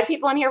class. I have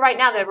people in here right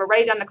now that have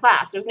already done the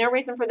class. There's no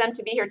reason for them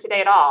to be here today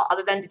at all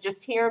other than to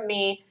just hear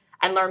me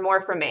and learn more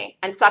from me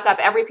and suck up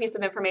every piece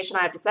of information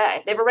I have to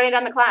say. They've already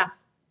done the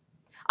class.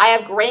 I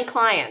have great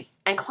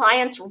clients, and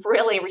clients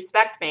really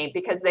respect me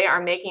because they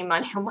are making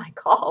money on my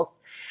calls.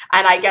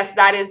 And I guess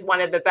that is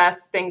one of the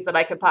best things that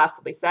I could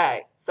possibly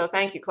say. So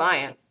thank you,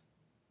 clients.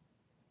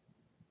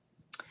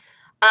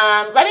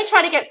 Let me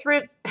try to get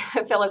through.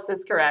 Phillips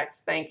is correct.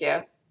 Thank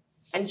you.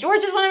 And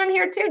George is one of them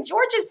here too.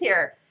 George is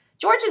here.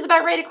 George is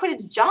about ready to quit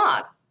his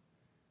job.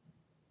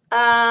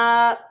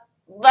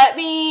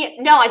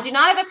 No, I do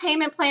not have a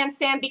payment plan,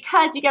 Sam,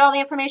 because you get all the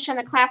information in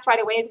the class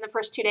right away in the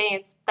first 2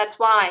 days. That's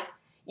why.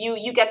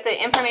 You get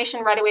the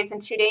information right away in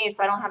 2 days,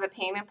 so I don't have a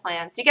payment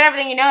plan. So you get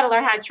everything you know to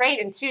learn how to trade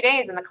in 2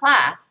 days in the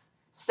class.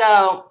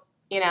 So,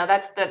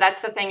 that's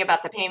the thing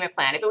about the payment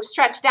plan. If it was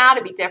stretched out,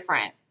 it'd be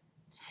different.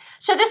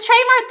 So this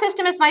TradeMart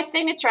system is my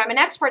signature. I'm an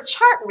expert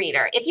chart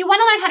reader. If you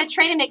want to learn how to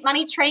trade and make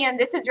money trading,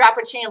 this is your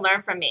opportunity to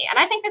learn from me. And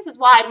I think this is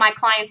why my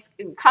clients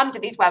come to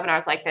these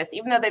webinars like this,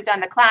 even though they've done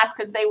the class,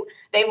 because they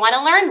want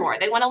to learn more.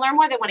 They want to learn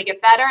more. They want to get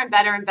better and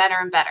better and better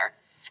and better.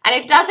 And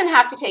it doesn't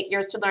have to take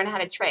years to learn how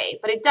to trade,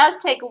 but it does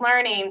take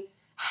learning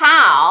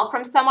how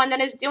from someone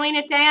that is doing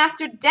it day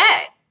after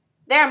day.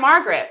 There,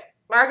 Margaret.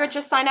 Margaret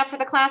just signed up for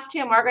the class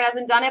too. Margaret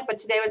hasn't done it, but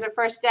today was her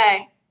first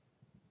day.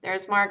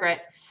 There's Margaret.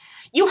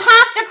 You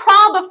have to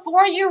crawl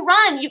before you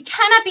run. You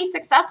cannot be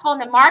successful in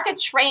the market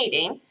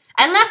trading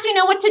unless you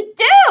know what to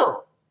do.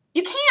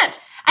 You can't.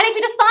 And if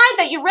you decide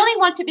that you really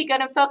want to be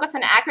good and focus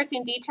on accuracy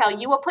and detail,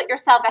 you will put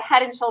yourself a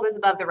head and shoulders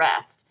above the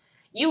rest.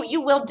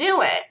 You will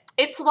do it.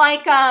 It's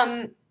like,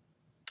 I'm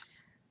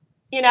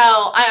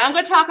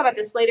going to talk about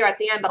this later at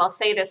the end, but I'll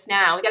say this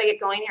now. We got to get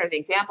going here. The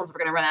examples, we're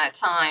going to run out of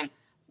time.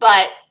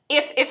 But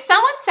if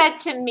someone said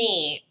to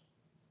me,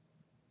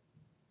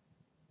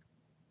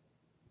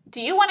 do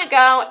you want to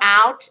go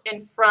out in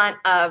front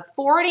of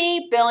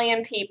 40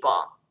 billion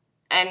people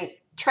and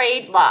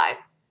trade live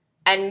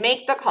and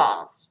make the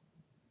calls?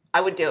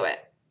 I would do it.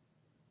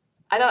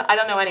 I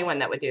don't know anyone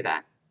that would do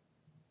that.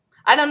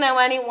 I don't know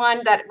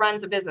anyone that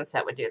runs a business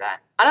that would do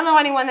that. I don't know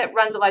anyone that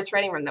runs a live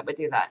trading room that would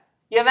do that.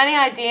 You have any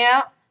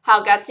idea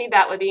how gutsy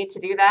that would be to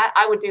do that?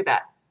 I would do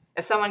that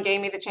if someone gave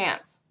me the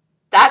chance.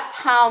 That's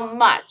how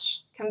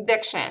much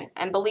conviction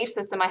and belief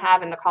system I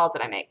have in the calls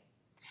that I make.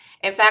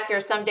 In fact, there are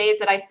some days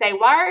that I say,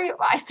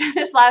 I said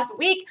this last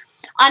week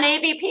on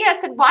AVP, I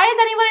said, why is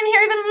anyone in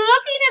here even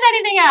looking at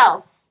anything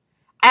else?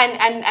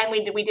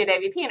 And we did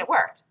AVP and it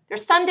worked.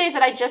 There's some days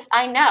that I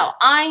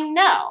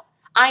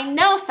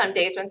know some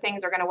days when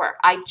things are going to work.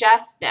 I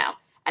just know.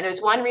 And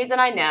there's one reason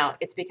I know.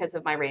 It's because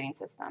of my rating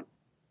system.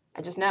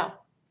 I just know.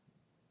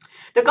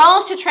 The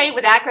goal is to trade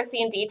with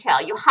accuracy and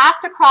detail. You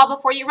have to crawl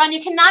before you run. You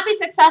cannot be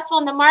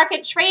successful in the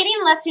market trading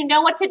unless you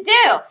know what to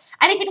do.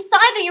 And if you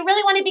decide that you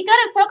really want to be good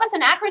and focus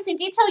on accuracy and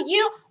detail,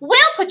 you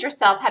will put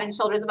yourself head and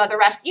shoulders above the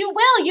rest. You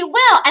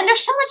will. And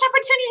there's so much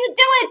opportunity to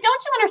do it. Don't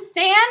you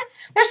understand?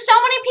 There's so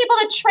many people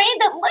that trade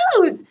that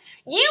lose.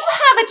 You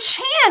have a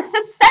chance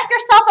to set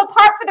yourself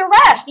apart for the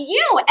rest.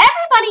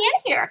 Everybody in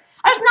here.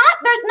 There's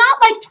not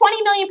like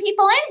 20 million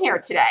people in here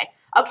today.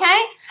 Okay?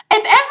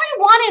 If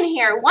everyone in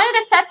here wanted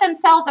to set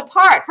themselves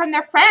apart from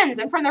their friends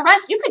and from the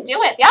rest, you could do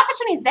it. The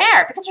opportunity's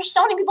there because there's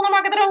so many people in the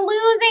market that are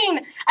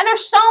losing and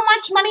there's so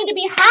much money to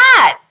be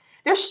had.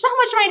 There's so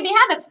much money to be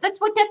had.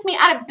 That's what gets me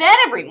out of bed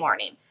every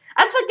morning.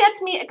 That's what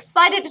gets me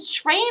excited to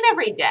trade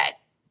every day.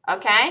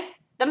 Okay?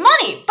 The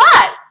money,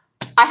 but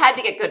I had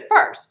to get good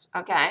first.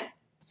 Okay?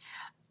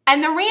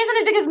 And the reason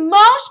is because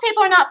most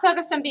people are not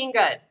focused on being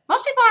good.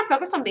 Most people aren't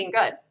focused on being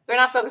good. They're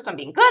not focused on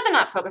being good. They're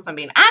not focused on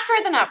being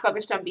accurate. They're not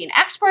focused on being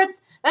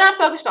experts. They're not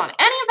focused on any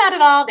of that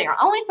at all. They are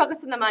only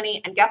focused on the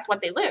money, and guess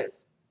what? They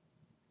lose.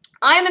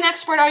 I am an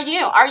expert. Are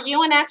you? Are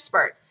you an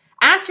expert?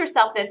 Ask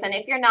yourself this, and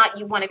if you're not,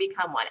 you want to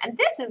become one. And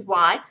this is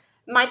why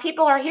my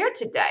people are here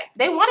today.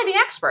 They want to be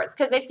experts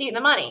because they see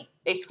the money.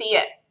 They see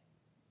it.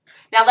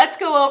 Now let's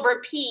go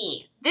over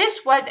P.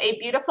 This was a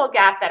beautiful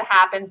gap that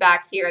happened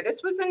back here.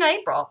 This was in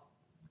April.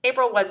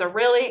 April was a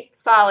really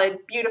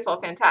solid, beautiful,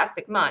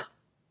 fantastic month.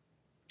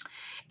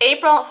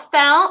 April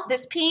fell,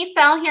 this P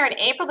fell here in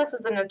April. This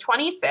was on the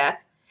 25th,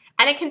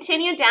 and it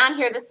continued down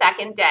here the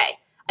second day.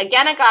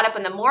 Again, I got up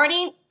in the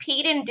morning.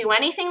 P didn't do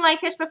anything like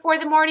this before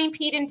the morning.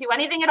 P didn't do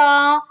anything at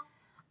all.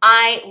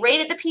 I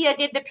rated the P. I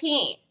did the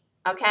P,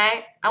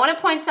 okay? I want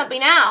to point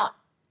something out.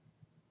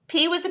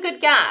 P was a good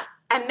gap,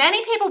 and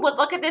many people would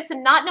look at this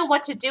and not know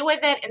what to do with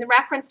it in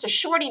reference to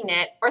shorting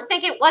it or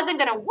think it wasn't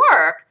going to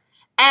work,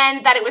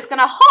 and that it was going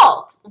to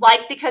halt,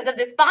 like because of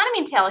this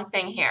bottoming tail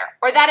thing here,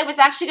 or that it was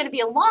actually going to be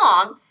a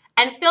long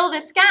and fill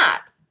this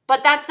gap.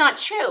 But that's not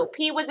true.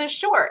 P was a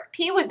short.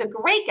 P was a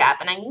great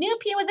gap, and I knew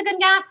P was a good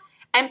gap,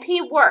 and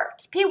P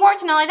worked. P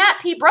worked, and not only that,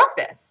 P broke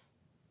this.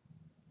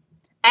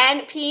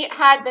 And P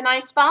had the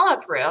nice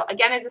follow-through,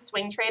 again, as a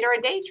swing trade or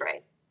a day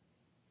trade.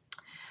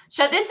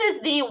 So this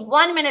is the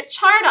 1-minute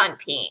chart on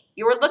P.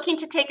 You were looking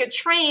to take a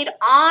trade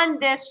on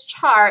this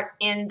chart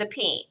in the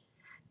P.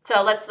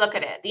 So let's look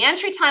at it. The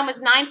entry time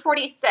was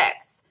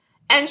 9:46.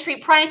 Entry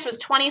price was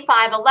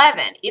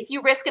 $25.11. If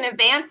you risk an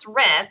advanced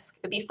risk,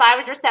 it would be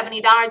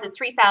 $570. It's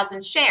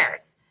 3,000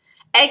 shares.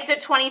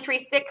 Exit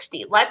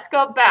 $23.60. Let's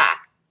go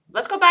back.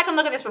 Let's go back and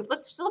look at this.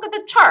 Let's just look at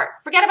the chart.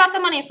 Forget about the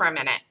money for a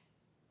minute.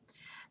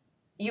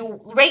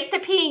 You rate the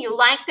P. You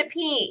like the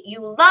P.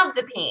 You love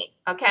the P.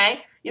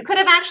 Okay? You could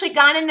have actually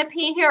gotten the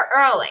P here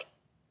early.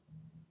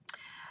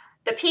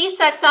 The P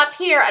sets up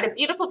here at a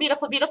beautiful,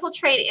 beautiful, beautiful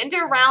trade into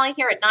a rally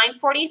here at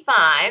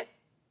 9:45.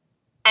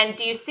 And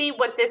do you see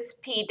what this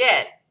P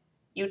did?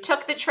 You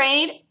took the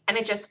trade and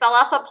it just fell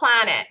off a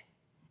planet.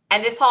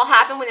 And this all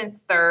happened within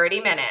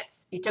 30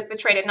 minutes. You took the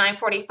trade at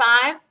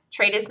 9:45.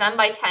 Trade is done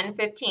by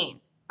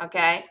 10:15.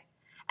 Okay?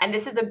 And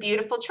this is a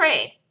beautiful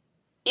trade.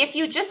 If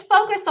you just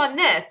focus on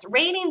this,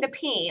 rating the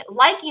P,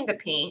 liking the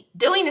P,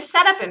 doing the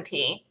setup in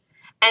P,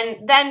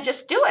 and then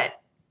just do it.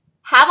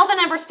 Have all the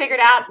numbers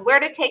figured out, where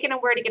to take it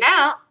and where to get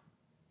out,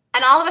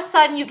 and all of a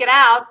sudden you get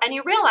out and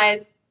you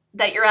realize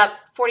that you're up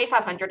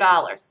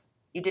 $4,500.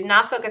 You did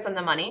not focus on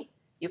the money.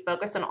 You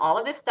focused on all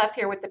of this stuff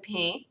here with the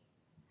P.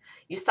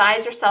 You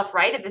size yourself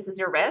right if this is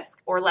your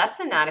risk, or less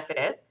than that if it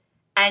is,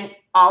 and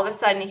all of a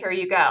sudden here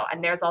you go,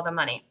 and there's all the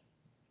money.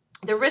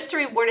 The risk to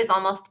reward is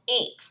almost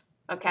 8,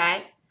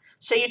 okay?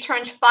 So you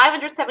turned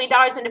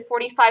 $570 into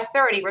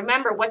 $4,530.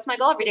 Remember, what's my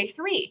goal every day?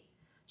 3.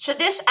 So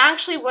this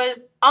actually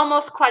was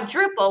almost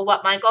quadruple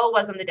what my goal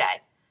was on the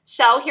day.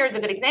 So here's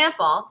a good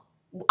example.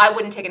 I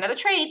wouldn't take another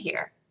trade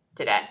here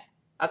today.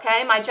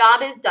 Okay, my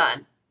job is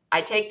done.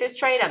 I take this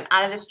trade, I'm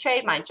out of this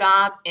trade, my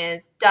job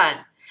is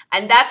done.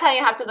 And that's how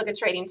you have to look at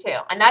trading too.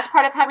 And that's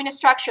part of having a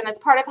structure, and that's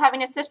part of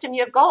having a system.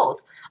 You have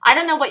goals. I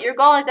don't know what your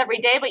goal is every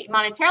day, but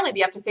monetarily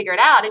you have to figure it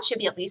out. It should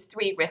be at least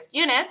 3 risk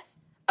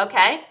units.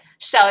 Okay,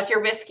 so if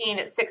you're risking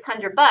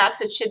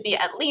 $600, it should be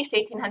at least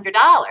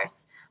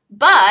 $1,800.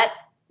 But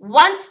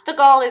once the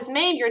goal is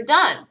made, you're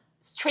done.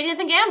 Trading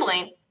isn't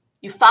gambling.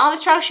 You follow the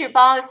structure, you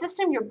follow the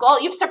system, your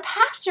goal, you've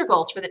surpassed your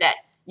goals for the day.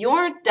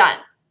 You're done,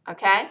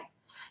 okay?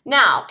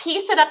 Now, P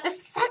set up the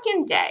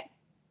second day.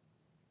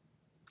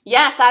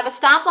 Yes, I have a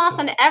stop loss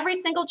on every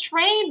single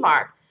trade,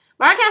 Mark.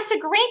 Mark asked a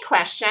great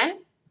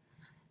question.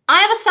 I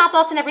have a stop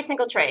loss in every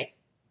single trade.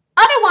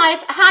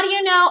 Otherwise, how do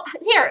you know?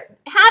 Here,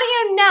 how do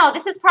you know?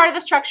 This is part of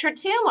the structure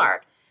too,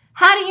 Mark.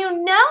 How do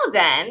you know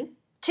then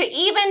to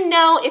even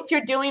know if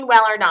you're doing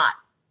well or not?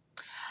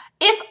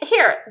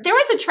 There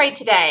was a trade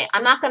today.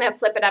 I'm not going to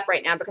flip it up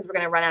right now because we're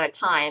going to run out of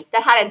time.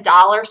 That had a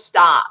 $1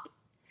 stop.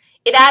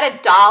 It had a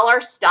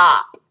 $1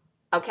 stop.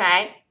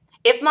 Okay.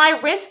 If my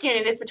risk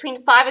unit is between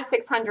 $500 and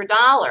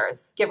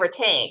 $600, give or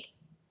take,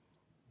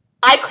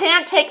 I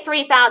can't take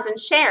 3,000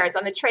 shares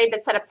on the trade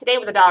that's set up today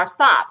with a $1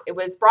 stop. It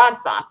was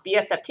Broadsoft,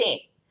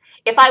 BSFT.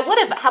 If I would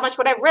have, how much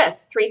would I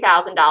risk?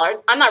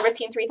 $3,000. I'm not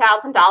risking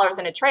 $3,000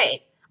 in a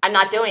trade. I'm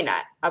not doing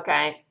that,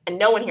 okay? And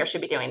no one here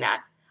should be doing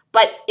that.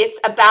 But it's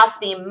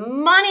about the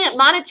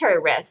monetary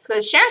risk. So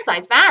the share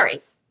size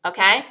varies,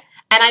 okay?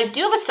 And I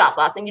do have a stop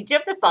loss, and you do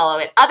have to follow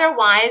it.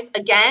 Otherwise,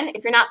 again,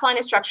 if you're not following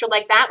a structure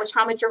like that, which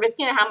how much you're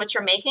risking and how much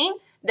you're making,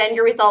 then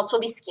your results will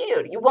be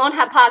skewed. You won't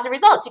have positive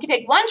results. You can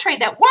take one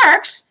trade that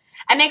works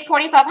and make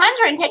 $4,500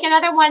 and take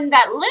another one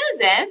that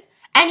loses,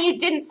 and you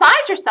didn't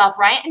size yourself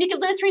right, and you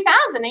could lose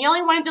 $3,000, and you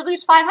only wanted to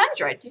lose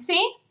 $500. Do you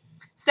see?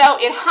 So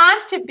it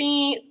has to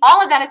be,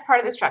 all of that is part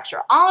of the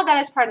structure. All of that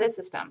is part of the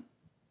system.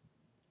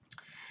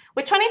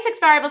 With 26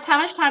 variables, how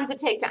much time does it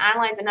take to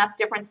analyze enough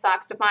different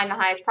stocks to find the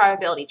highest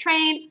probability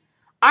trade?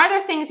 Are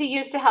there things you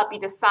use to help you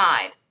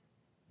decide?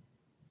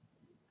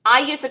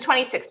 I use the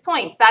 26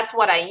 points. That's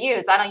what I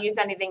use. I don't use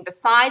anything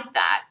besides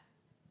that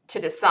to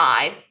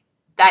decide.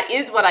 That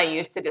is what I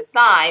use to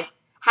decide.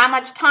 How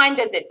much time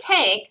does it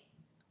take?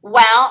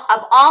 Well,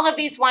 of all of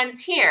these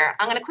ones here,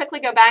 I'm going to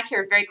quickly go back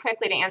here very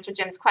quickly to answer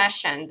Jim's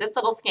question. This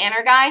little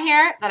scanner guy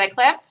here that I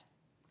clipped,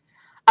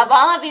 of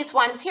all of these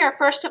ones here,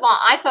 first of all,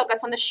 I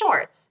focus on the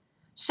shorts.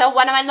 So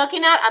what am I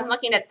looking at? I'm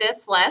looking at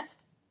this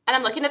list, and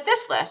I'm looking at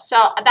this list. So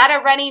that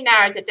already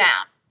narrows it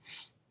down.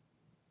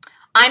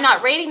 I'm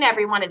not rating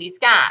every one of these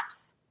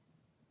gaps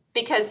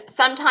because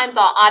sometimes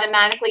I'll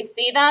automatically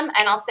see them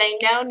and I'll say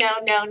no, no,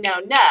 no, no,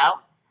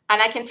 no,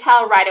 and I can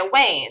tell right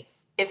away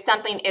if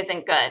something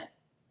isn't good.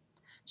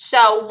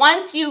 So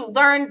once you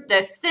learn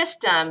the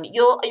system,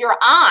 your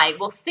eye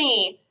will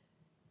see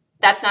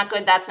that's not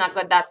good, that's not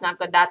good, that's not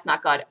good, that's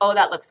not good. Oh,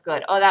 that looks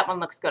good. Oh, that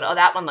one looks good. Oh,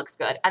 that one looks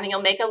good. And then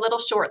you'll make a little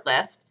short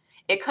list.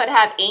 It could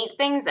have 8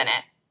 things in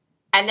it.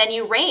 And then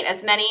you rate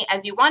as many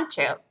as you want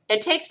to.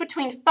 It takes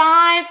between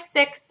 5,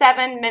 6,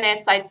 7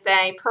 minutes, I'd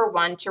say, per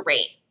one to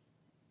rate.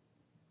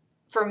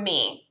 For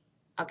me,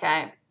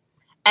 okay?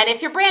 And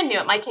if you're brand new,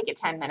 it might take you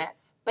 10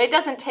 minutes. But it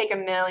doesn't take a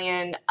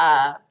million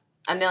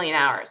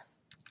hours.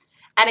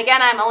 And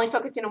again, I'm only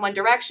focusing in one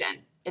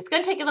direction. It's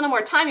going to take you a little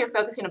more time. You're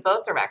focusing in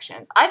both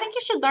directions. I think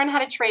you should learn how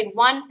to trade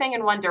one thing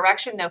in one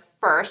direction, though,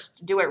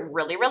 first. Do it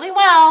really, really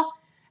well.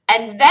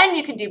 And then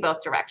you can do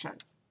both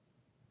directions.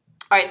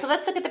 All right, so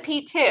let's look at the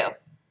P2.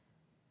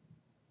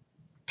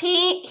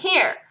 P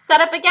here,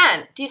 set up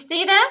again. Do you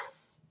see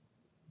this?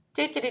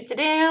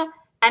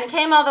 And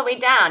came all the way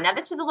down. Now,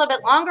 this was a little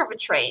bit longer of a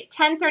trade,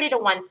 10:30 to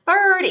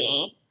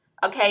 1:30.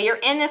 Okay, you're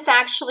in this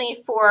actually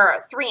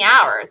for 3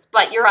 hours,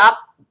 but you're up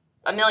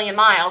a million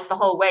miles the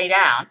whole way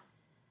down.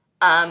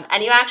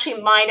 And you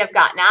actually might have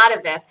gotten out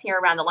of this here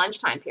around the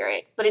lunchtime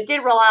period. But it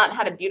did roll out and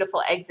had a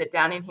beautiful exit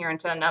down in here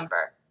into a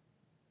number.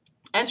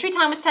 Entry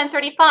time was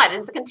 10:35.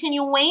 This is a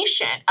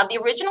continuation of the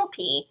original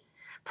P.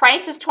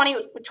 Price is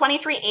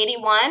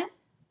 23.81.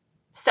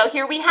 So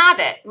here we have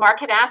it. Mark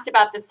had asked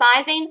about the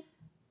sizing.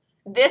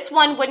 This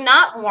one would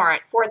not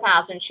warrant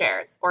 4,000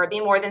 shares or be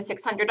more than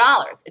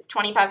 $600. It's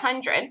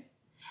 $2,500.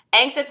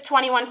 Exit's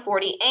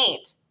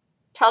 21.48.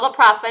 Total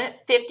profit,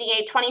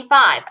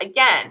 58.25.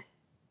 Again,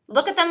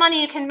 look at the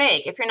money you can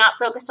make if you're not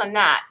focused on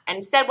that. And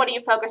instead, what are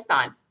you focused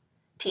on?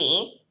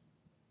 P.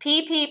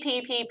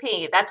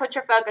 That's what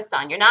you're focused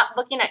on. You're not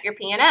looking at your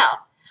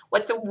P&L.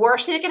 What's the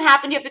worst thing that can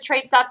happen to you if the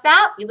trade stops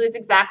out? You lose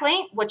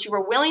exactly what you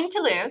were willing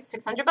to lose,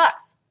 600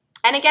 bucks.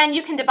 And again,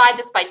 you can divide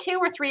this by 2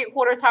 or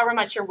 3/4, however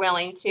much you're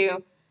willing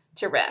to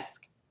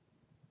risk.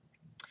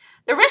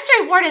 The risk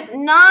to reward is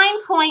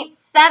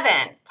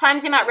 9.7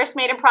 times the amount risk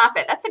made in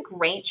profit. That's a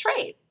great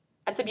trade.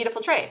 That's a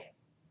beautiful trade.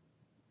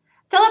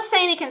 Philip's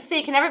saying he can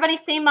see. Can everybody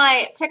see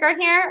my ticker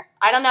here?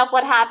 I don't know if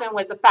what happened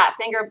was a fat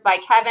finger by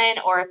Kevin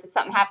or if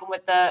something happened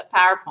with the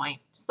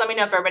PowerPoint. Just let me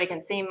know if everybody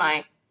can see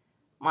my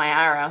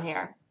arrow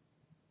here.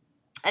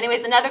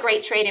 Anyways, another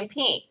great trade in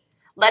P.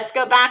 Let's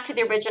go back to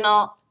the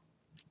original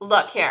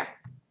look here.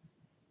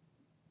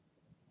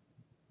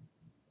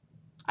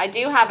 I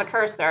do have a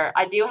cursor.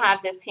 I do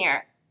have this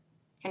here.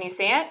 Can you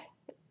see it?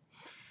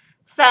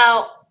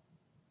 So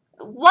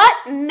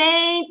what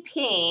made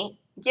P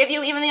give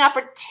you even the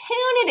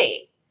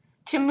opportunity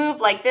to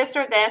move like this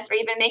or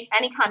even make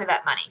any kind of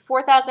that money?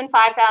 4,000,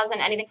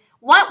 5,000, anything.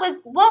 How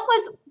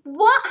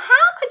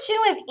could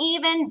you have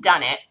even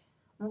done it?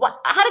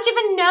 How did you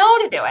even know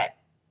to do it?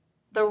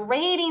 The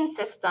rating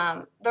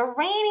system.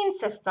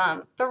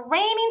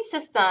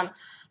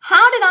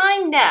 How did I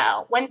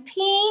know when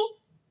P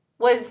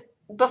was,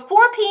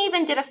 before P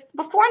even did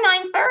before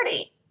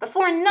 930,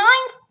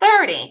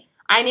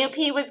 I knew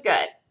P was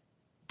good.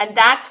 And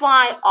that's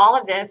why all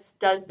of this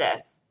does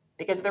this,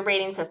 because of the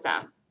rating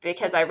system,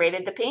 because I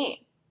rated the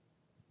P.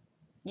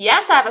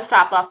 Yes, I have a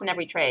stop loss in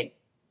every trade.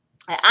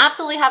 I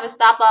absolutely have a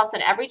stop loss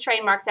in every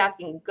trade. Mark's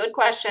asking good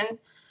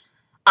questions.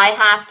 I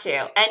have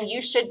to, and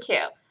you should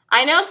too.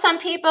 I know some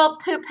people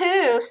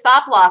poo-poo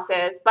stop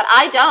losses, but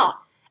I don't.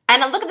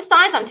 And look at the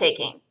size I'm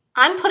taking.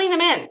 I'm putting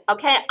them in,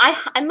 okay?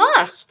 I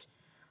must,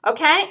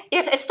 okay?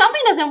 If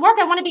something doesn't work,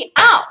 I want to be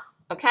out,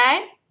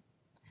 okay?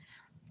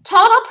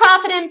 Total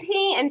profit in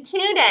P in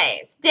 2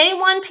 days. Day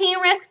 1 P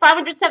risk,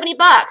 570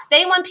 bucks.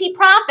 Day 1 P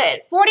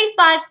profit,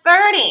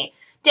 45.30.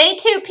 Day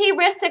 2 P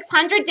risk,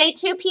 600. Day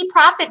 2 P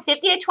profit,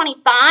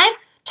 58.25.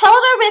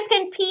 Total risk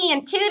in P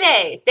in 2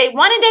 days. Day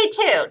 1 and day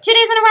 2. 2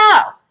 days in a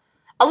row.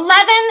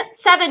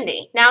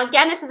 1170. Now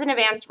again, this is an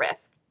advanced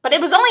risk, but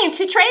it was only in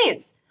 2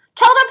 trades.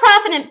 Total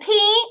profit in P.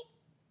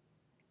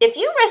 If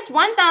you risked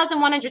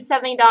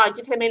 $1,170,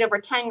 you could have made over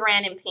 10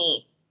 grand in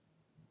P.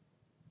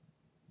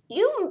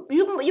 You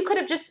could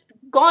have just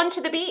gone to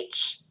the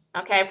beach,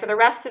 okay, for the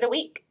rest of the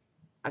week,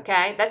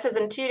 okay? This is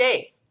in 2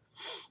 days.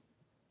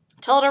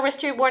 Total risk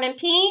to reward in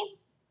P,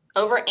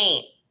 over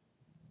 8.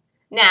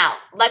 Now,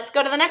 let's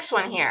go to the next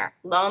one here.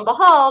 Lo and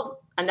behold,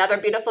 another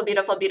beautiful,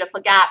 beautiful, beautiful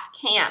gap,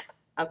 Camp,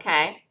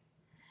 okay?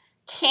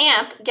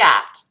 Camp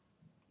gapped.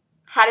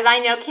 How did I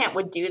know Camp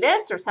would do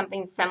this or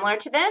something similar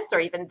to this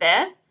or even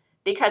this?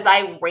 Because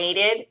I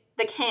rated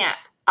the Camp.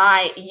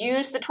 I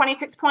used the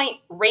 26-point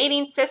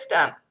rating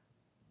system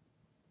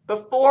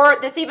before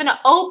this even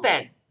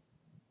opened.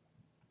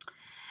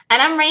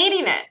 And I'm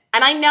rating it.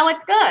 And I know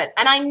it's good.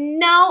 And I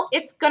know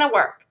it's going to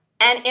work.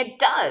 And it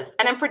does.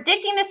 And I'm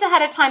predicting this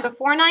ahead of time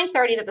before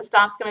 9:30 that the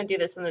stock's going to do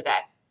this in the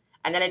day.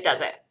 And then it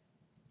does it.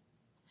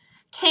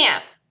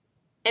 Camp.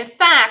 In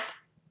fact,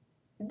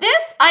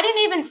 this, I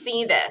didn't even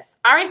see this.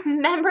 I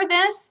remember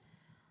this.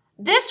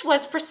 This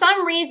was, for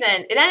some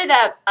reason, it ended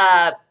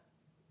up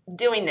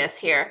doing this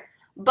here.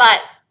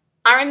 But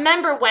I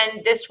remember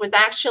when this was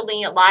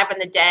actually live in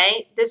the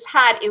day,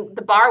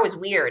 the bar was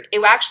weird.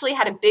 It actually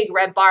had a big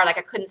red bar, like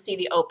I couldn't see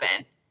the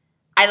open.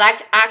 I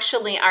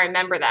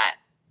remember that.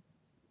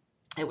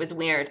 It was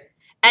weird.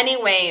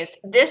 Anyways,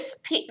 this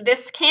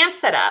Camp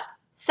set up,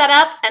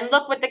 and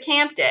look what the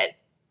Camp did.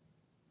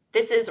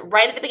 This is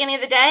right at the beginning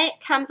of the day,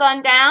 comes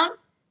on down,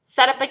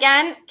 set up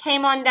again,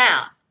 came on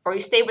down, or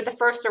you stayed with the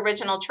first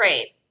original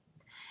trade.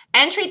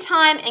 Entry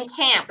time in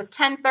Camp was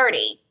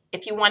 10:30.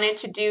 If you wanted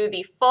to do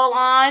the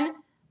full-on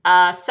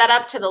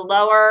setup to the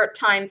lower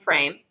time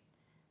frame.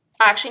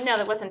 Actually, no,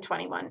 that wasn't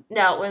 21.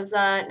 No, it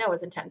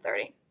wasn't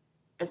 10:30. It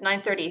was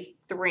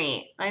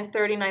 9:33.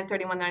 9:30,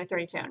 9:31,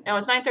 9:32. No, it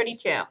was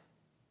 9:32.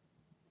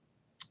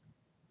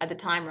 At the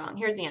time wrong.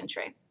 Here's the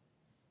entry.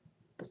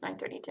 It was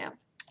 9:32.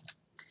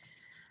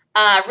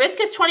 Risk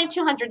is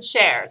 2,200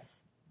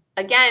 shares.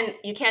 Again,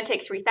 you can't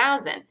take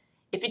 3,000.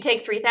 If you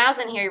take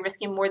 3,000 here, you're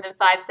risking more than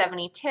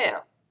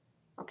 572.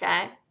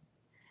 Okay?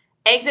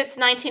 Exits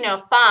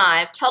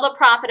 1905. Total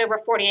profit over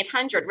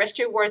 4,800. Risk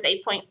to reward is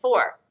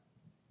 8.4.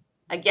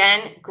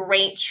 Again,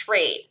 great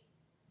trade.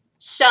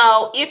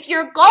 So if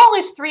your goal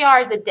is 3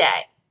 hours a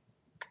day,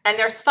 and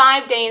there's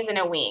 5 days in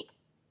a week,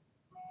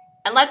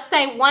 and let's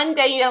say one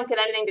day you don't get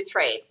anything to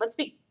trade. Let's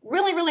be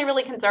really, really,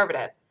 really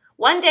conservative.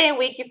 One day a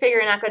week, you figure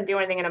you're not going to do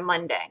anything on a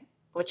Monday,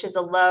 which is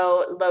a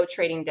low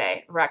trading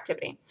day or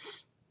activity.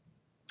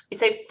 You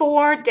say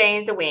 4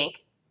 days a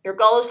week. Your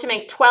goal is to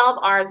make 12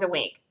 hours a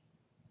week.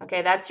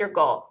 Okay, that's your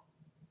goal.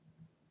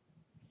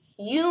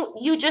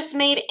 You just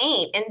made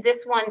 8 in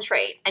this one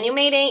trade, and you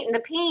made 8 in the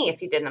P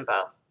if you did them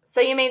both. So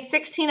you made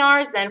 16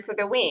 hours then for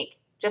the week.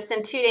 just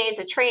in 2 days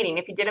of trading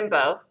if you did them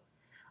both.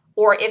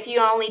 Or if you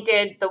only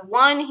did the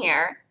one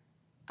here,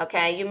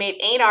 okay, you made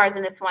 8 hours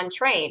in this one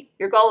trade.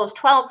 Your goal is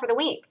 12 for the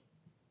week.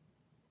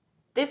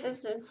 This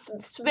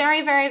is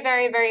very, very,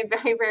 very, very,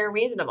 very, very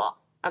reasonable,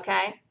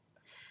 okay?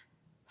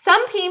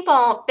 Some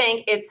people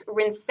think it's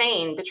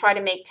insane to try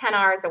to make 10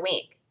 hours a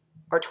week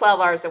or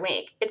 12 hours a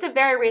week. It's a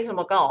very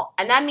reasonable goal,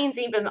 and that means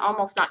even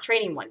almost not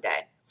trading one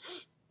day.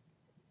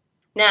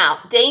 Now,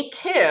 day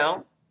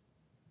 2,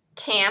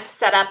 camp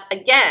set up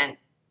again.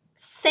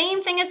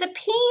 Same thing as a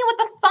P with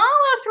the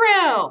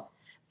follow-through.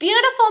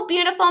 Beautiful,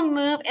 beautiful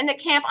move in the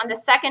camp on the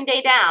second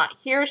day down.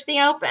 Here's the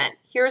open.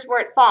 Here's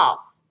where it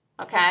falls,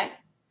 okay?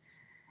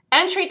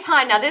 Entry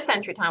time, now this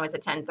entry time was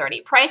at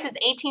 10:30. Price is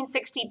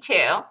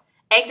 $18.62.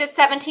 Exit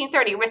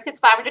 $17.30. Risk is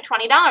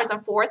 $520 on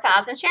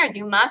 4,000 shares.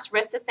 You must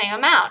risk the same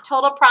amount.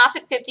 Total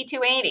profit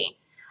 $52.80.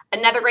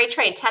 Another great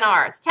trade, 10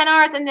 hours. 10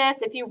 hours in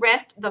this, if you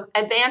risked the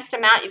advanced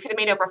amount, you could have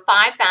made over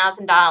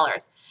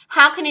 $5,000.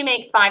 How can you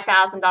make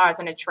 $5,000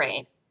 in a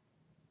trade?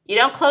 You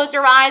don't close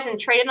your eyes and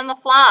trade it on the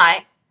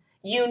fly.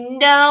 You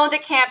know the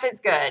camp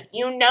is good.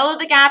 You know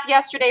the gap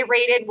yesterday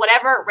rated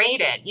whatever it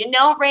rated. You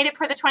know it rated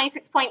per the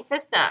 26-point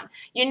system.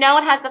 You know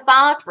it has the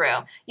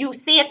follow-through. You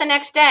see it the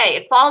next day.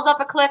 It falls off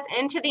a cliff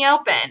into the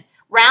open,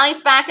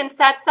 rallies back and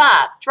sets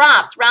up,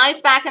 drops, rallies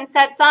back and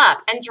sets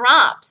up, and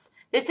drops.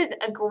 This is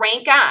a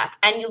great gap,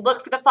 and you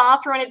look for the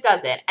follow-through and it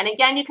does it. And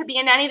again, you could be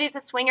in any of these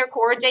as swing or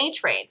core day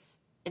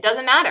trades. It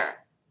doesn't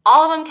matter.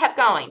 All of them kept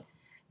going.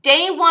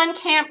 Day 1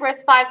 camp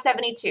risk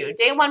 572.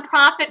 Day 1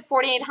 profit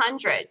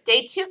 4,800.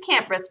 Day 2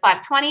 camp risk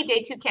 520.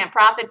 Day 2 camp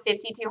profit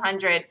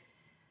 5,200.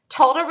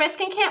 Total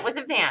risk in camp was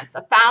advanced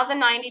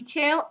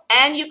 1,092,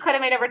 and you could have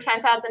made over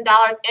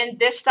 $10,000 in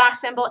this stock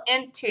symbol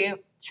in 2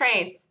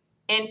 trades.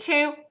 In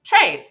 2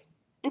 trades.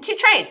 In 2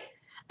 trades.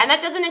 And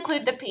that doesn't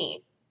include the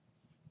P.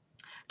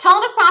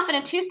 Total profit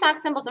in 2 stock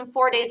symbols in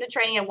 4 days of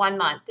trading in 1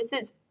 month. This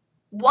is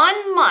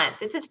 1 month.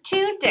 This is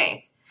 2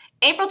 days.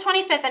 April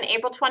 25th and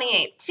April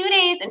 28th. 2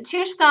 days and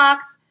 2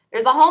 stocks.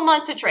 There's a whole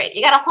month to trade.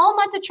 You got a whole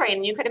month to trade,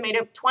 and you could have made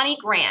up 20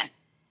 grand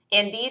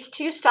in these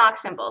 2 stock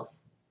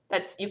symbols.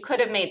 You could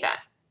have made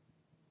that.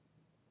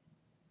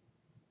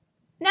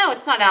 No,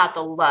 it's not out at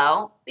the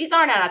low. These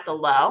aren't out at the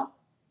low.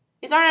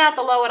 These aren't out at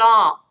the low at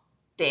all,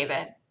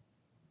 David.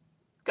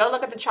 Go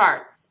look at the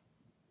charts.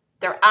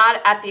 They're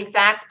out at the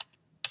exact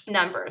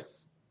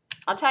numbers.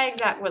 I'll tell you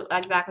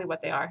exactly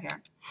what they are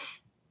here.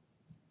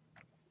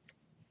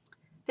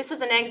 This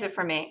is an exit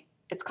for me.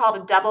 It's called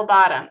a double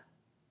bottom.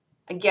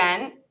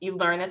 Again, you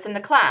learn this in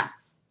the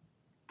class.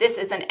 This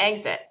is an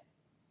exit.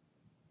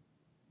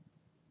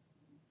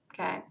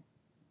 Okay?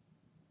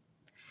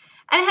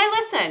 And hey,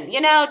 listen,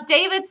 you know,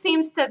 David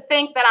seems to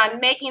think that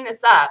I'm making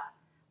this up.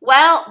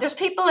 Well, there's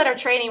people that are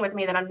trading with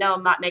me that I know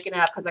I'm not making it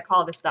up because I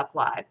call this stuff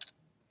live.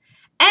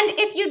 And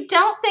if you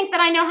don't think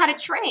that I know how to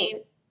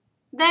trade,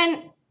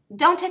 then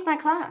don't take my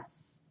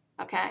class,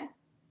 okay?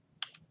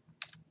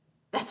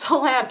 That's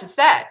all I have to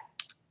say.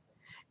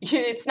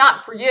 It's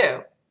not for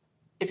you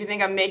if you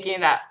think I'm making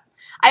it up.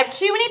 I have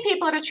too many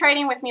people that are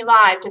trading with me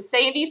live to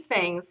say these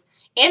things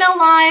in a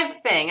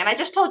live thing. And I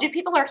just told you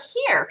people are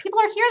here. People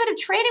are here that have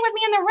traded with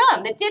me in the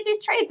room, that did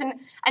these trades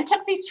and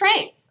took these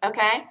trades,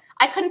 okay?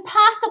 I couldn't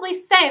possibly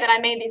say that I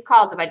made these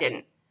calls if I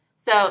didn't.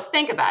 So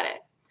think about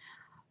it.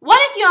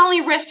 What if you only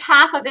risked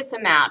half of this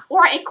amount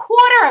or a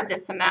quarter of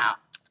this amount?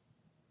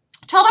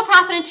 Total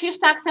profit in 2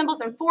 stock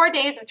symbols in 4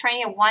 days of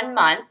trading in 1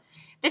 month.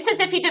 This is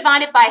if you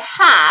divide it by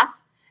half.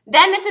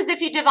 Then this is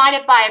if you divide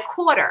it by a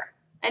quarter.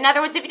 In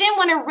other words, if you didn't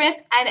want to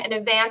risk an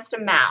advanced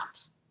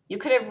amount, you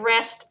could have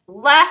risked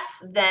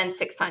less than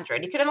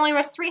 600. You could have only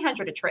risked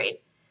 300 a trade.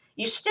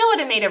 You still would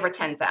have made over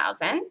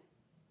 10,000.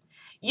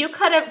 You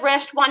could have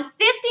risked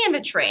 150 in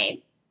the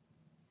trade,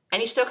 and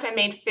you still could have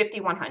made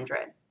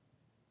 5,100.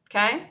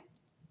 Okay?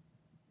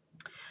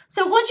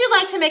 So would you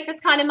like to make this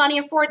kind of money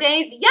in 4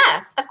 days?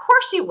 Yes, of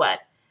course you would.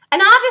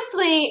 And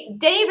obviously,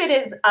 David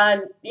is,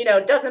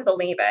 doesn't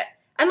believe it.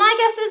 And my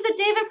guess is that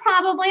David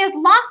probably has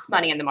lost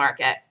money in the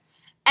market.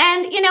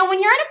 And,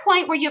 when you're at a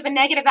point where you have a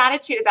negative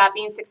attitude about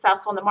being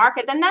successful in the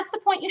market, then that's the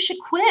point you should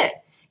quit.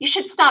 You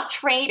should stop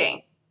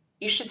trading.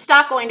 You should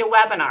stop going to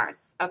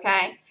webinars,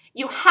 okay?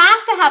 You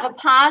have to have a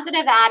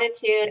positive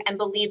attitude and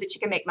believe that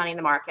you can make money in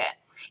the market.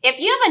 If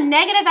you have a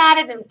negative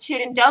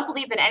attitude and don't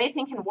believe that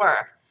anything can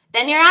work,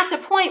 then you're at the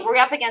point where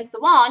you're up against the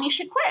wall and you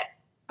should quit,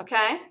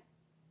 okay?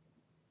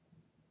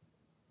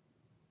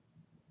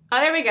 Oh,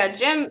 there we go.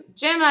 Jim,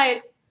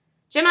 I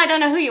don't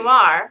know who you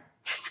are.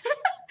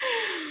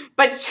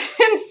 But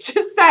Jim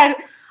just said,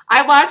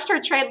 I watched her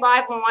trade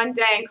live one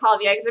day and called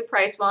the exit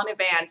price well in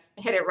advance.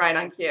 Hit it right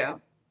on cue.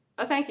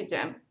 Oh, thank you,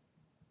 Jim.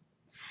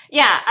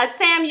 Yeah,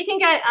 Sam, you can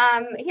get,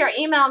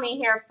 email me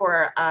here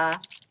for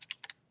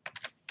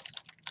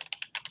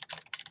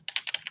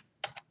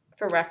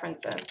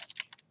references.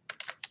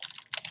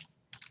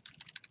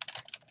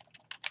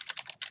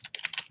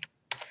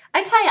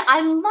 I tell you,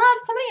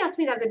 somebody asked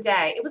me the other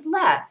day, it was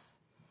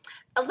Les.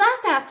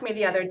 Les asked me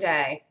the other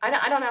day,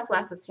 I don't know if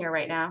Les is here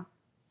right now.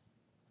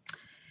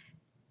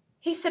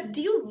 he said,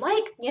 do you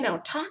like,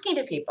 talking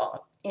to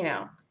people,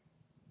 And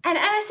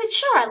I said,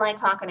 sure, I like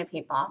talking to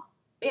people.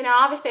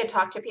 Obviously I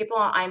talk to people.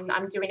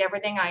 I'm doing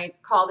everything. I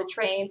call the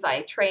trades,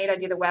 I trade, I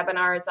do the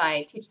webinars,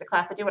 I teach the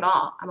class, I do it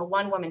all. I'm a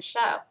one-woman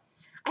show.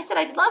 I said,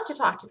 I'd love to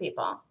talk to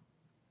people.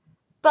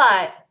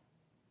 But,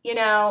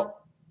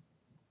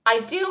 I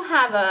do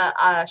have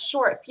a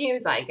short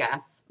fuse, I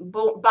guess,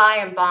 by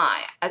and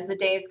by. As the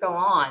days go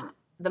on,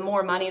 the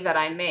more money that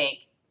I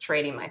make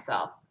trading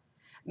myself.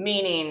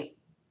 Meaning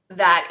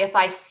that if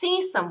I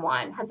see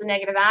someone has a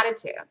negative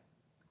attitude,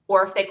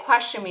 or if they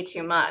question me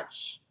too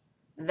much,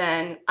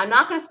 then I'm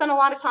not going to spend a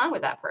lot of time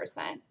with that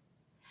person.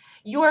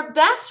 Your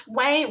best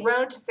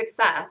road to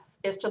success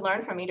is to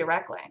learn from me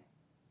directly.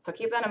 So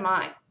keep that in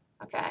mind,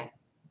 okay?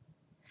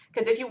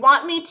 Because if you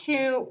want me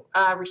to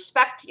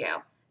respect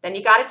you, then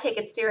you got to take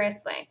it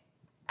seriously.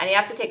 And you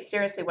have to take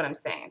seriously what I'm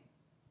saying.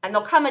 And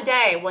there'll come a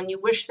day when you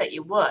wish that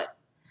you would.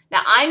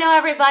 Now, I know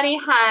everybody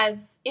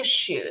has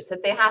issues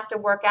that they have to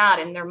work out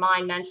in their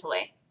mind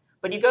mentally.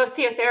 But you go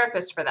see a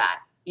therapist for that.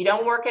 You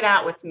don't work it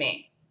out with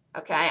me,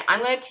 okay?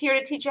 I'm here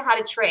to teach you how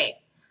to trade.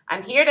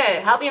 I'm here to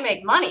help you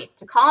make money,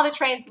 to call the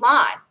trades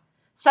live.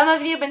 Some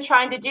of you have been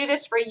trying to do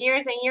this for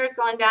years and years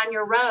going down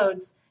your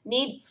roads,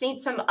 need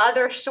some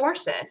other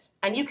sources,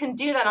 and you can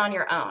do that on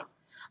your own.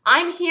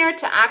 I'm here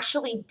to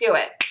actually do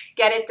it,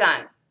 get it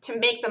done, to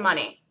make the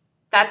money.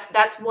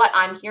 That's what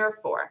I'm here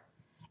for.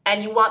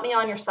 And you want me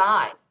on your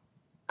side,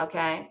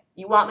 okay?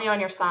 You want me on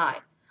your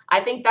side. I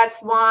think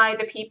that's why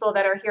the people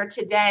that are here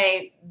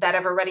today that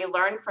have already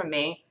learned from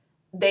me,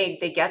 they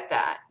get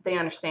that. They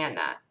understand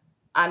that.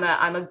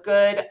 I'm a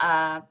good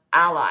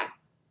ally.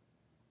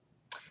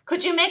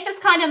 Could you make this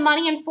kind of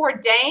money in 4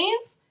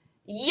 days?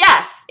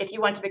 Yes, if you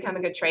want to become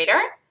a good trader.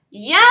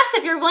 Yes,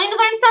 if you're willing to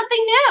learn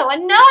something new.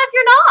 And no, if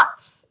you're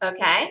not,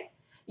 okay?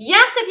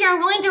 Yes, if you're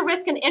willing to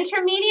risk an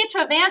intermediate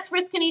to advanced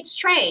risk in each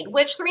trade,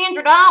 which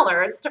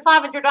 $300 to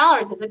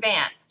 $500 is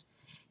advanced.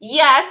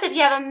 Yes, if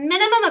you have a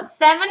minimum of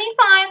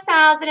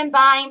 $75,000 in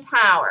buying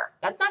power.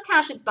 That's not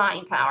cash, it's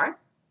buying power.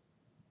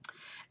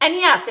 And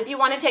yes, if you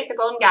want to take the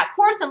Golden Gap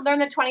course and learn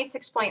the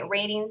 26-point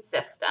rating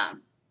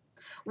system.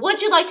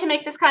 Would you like to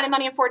make this kind of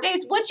money in 4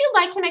 days? Would you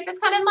like to make this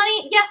kind of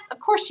money? Yes, of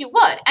course you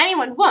would.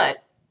 Anyone would.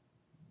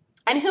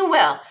 And who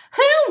will?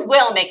 Who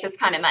will make this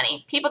kind of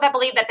money? People that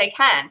believe that they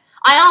can.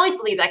 I always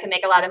believed I could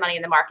make a lot of money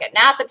in the market.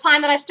 Now, at the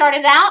time that I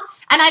started out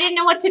and I didn't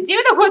know what to do,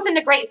 that wasn't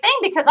a great thing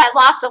because I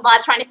lost a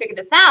lot trying to figure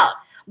this out.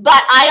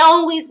 But I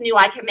always knew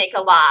I could make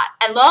a lot.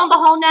 And lo and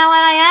behold, now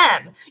I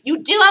am.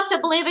 You do have to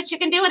believe that you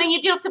can do it, and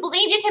you do have to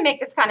believe you can make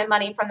this kind of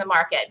money from the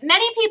market.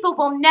 Many people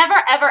will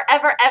never, ever,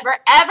 ever, ever,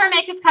 ever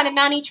make this kind of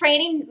money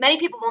trading. Many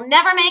people will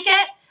never make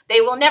it.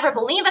 They will never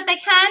believe that they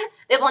can.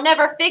 They will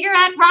never figure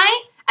it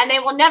right. And they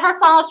will never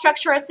follow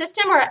structure or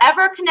system or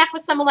ever connect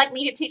with someone like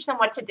me to teach them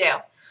what to do.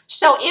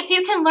 So if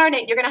you can learn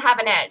it, you're going to have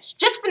an edge.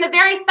 Just from the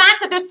very fact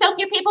that there's so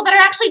few people that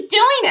are actually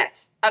doing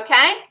it,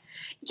 okay?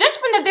 Just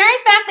from the very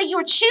fact that you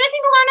are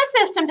choosing to learn a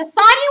system,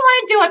 deciding you want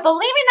to do it,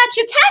 believing that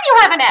you can, you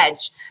have an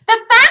edge.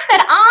 The fact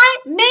that I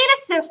made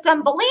a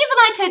system, believe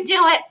that I could do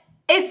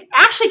it,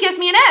 actually gives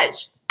me an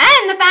edge.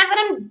 And the fact that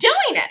I'm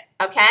doing it,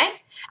 okay?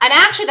 And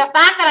actually, the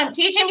fact that I'm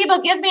teaching people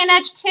gives me an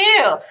edge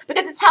too,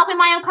 because it's helping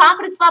my own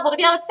confidence level to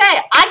be able to say,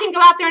 I can go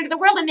out there into the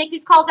world and make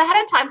these calls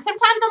ahead of time.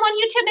 Sometimes I'm on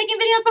YouTube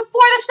making videos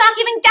before the stock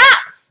even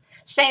gaps,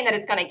 saying that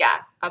it's going to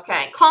gap,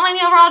 okay? Calling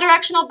the overall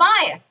directional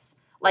bias,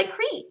 like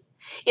Creed.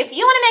 If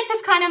you want to make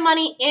this kind of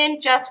money in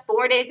just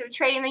 4 days of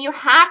trading, then you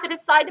have to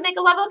decide to make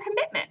a level of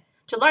commitment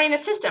to learning the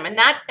system, and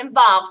that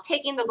involves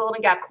taking the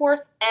Golden Gap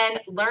course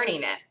and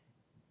learning it.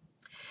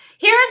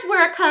 Here's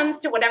where it comes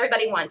to what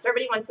everybody wants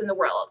in the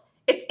world.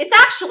 It's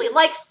actually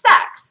like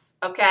sex,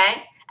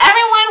 okay?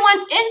 Everyone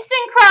wants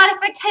instant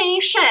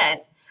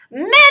gratification.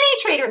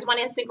 Many traders want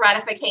instant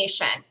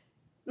gratification.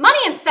 Money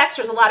and sex,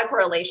 there's a lot of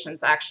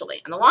correlations,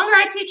 actually. And the longer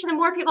I teach, the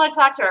more people I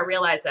talk to, I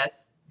realize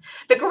this.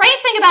 The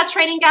great thing about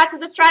trading gaps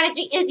as a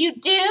strategy is you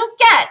do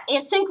get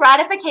instant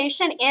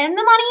gratification in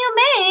the money you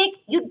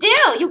make. You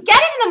do. You get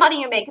it in the money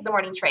you make in the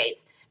morning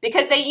trades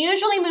because they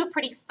usually move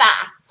pretty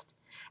fast.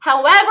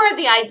 However,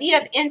 the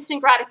idea of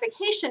instant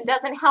gratification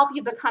doesn't help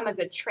you become a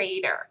good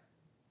trader.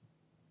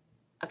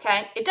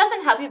 Okay? It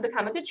doesn't help you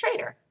become a good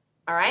trader.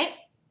 All right?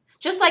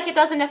 Just like it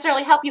doesn't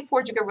necessarily help you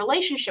forge a good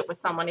relationship with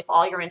someone if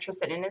all you're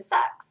interested in is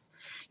sex.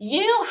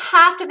 You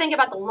have to think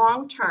about the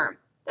long term.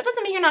 That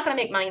doesn't mean you're not going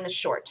to make money in the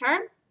short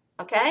term.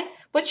 Okay?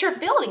 But you're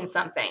building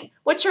something.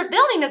 What you're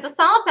building is a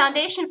solid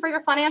foundation for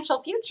your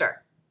financial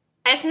future.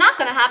 And it's not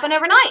going to happen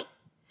overnight.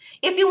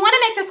 If you want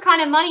to make this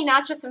kind of money,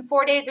 not just in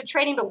 4 days of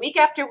trading, but week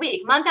after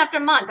week, month after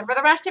month, and for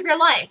the rest of your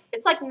life,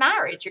 it's like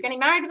marriage. You're getting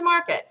married to the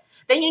market.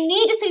 Then you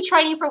need to see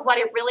trading for what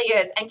it really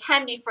is and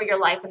can be for your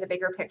life in the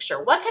bigger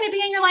picture. What can it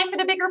be in your life for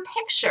the bigger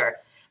picture?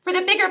 For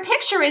the bigger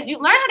picture is you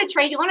learn how to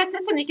trade, you learn a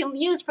system you can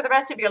use for the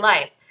rest of your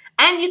life,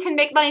 and you can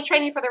make money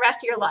trading for the rest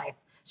of your life.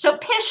 So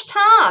pish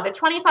ta, the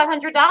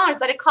 $2,500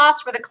 that it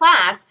costs for the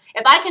class,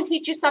 if I can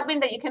teach you something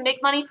that you can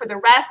make money for the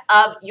rest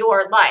of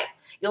your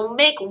life. You'll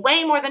make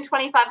way more than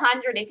 $2,500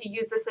 if you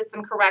use the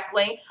system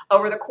correctly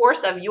over the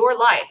course of your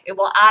life. It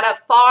will add up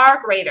far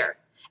greater.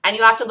 And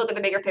you have to look at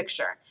the bigger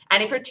picture.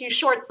 And if you're too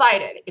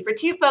short-sighted, if you're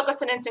too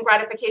focused on instant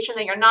gratification,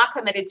 then you're not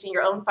committed to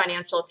your own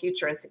financial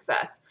future and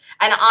success.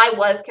 And I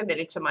was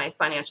committed to my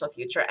financial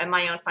future and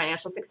my own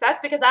financial success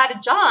because I had a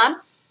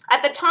job.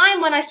 At the time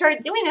when I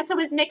started doing this, I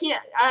was making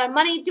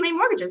money doing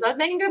mortgages. I was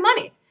making good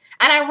money.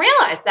 And I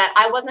realized that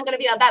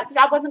that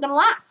job wasn't going to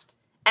last.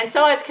 And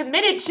so I was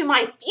committed to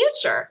my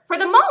future. For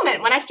the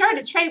moment, when I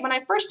started to trade, when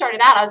I first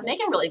started out, I was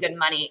making really good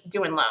money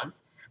doing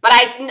loans. But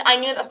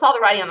I saw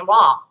the writing on the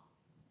wall.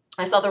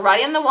 I saw the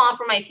writing on the wall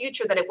for my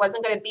future that it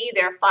wasn't going to be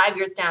there 5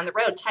 years down the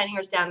road, 10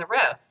 years down the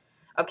road.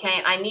 Okay,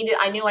 and I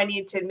knew I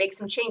needed to make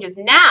some changes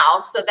now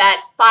so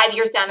that 5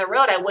 years down the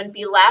road I wouldn't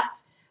be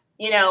left,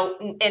 in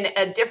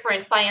a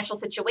different financial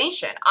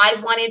situation. I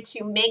wanted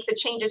to make the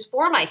changes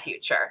for my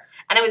future,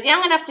 and I was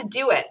young enough to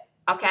do it.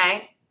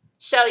 Okay,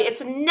 so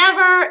it's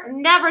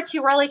never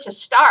too early to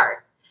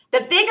start.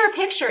 The bigger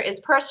picture is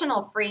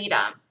personal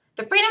freedom,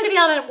 the freedom to be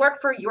able to work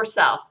for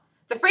yourself.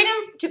 The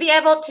freedom to be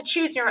able to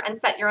choose and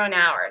set your own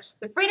hours.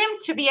 The freedom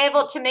to be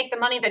able to make the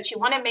money that you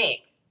want to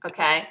make,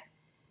 okay?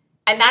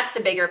 And that's the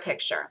bigger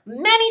picture.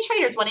 Many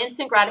traders want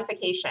instant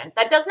gratification.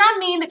 That does not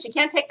mean that you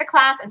can't take the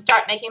class and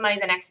start making money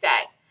the next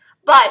day.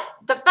 But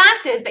the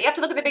fact is that you have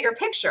to look at the bigger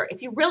picture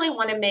if you really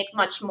want to make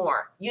much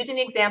more, using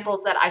the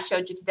examples that I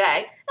showed you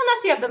today,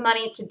 unless you have the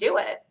money to do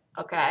it,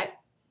 okay?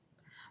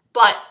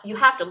 But you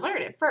have to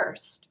learn it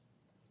first.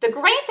 The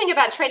great thing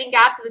about trading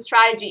gaps as a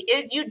strategy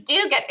is you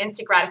do get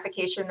instant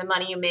gratification in the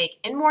money you make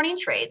in morning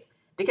trades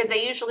because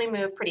they usually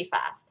move pretty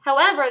fast.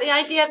 However, the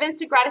idea of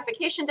instant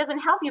gratification doesn't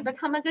help you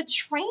become a good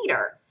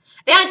trader.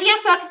 The idea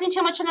of focusing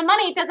too much on the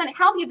money doesn't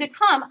help you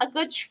become a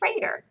good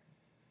trader.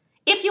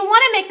 If you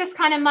want to make this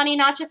kind of money,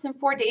 not just in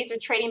 4 days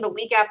of trading, but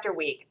week after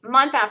week,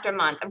 month after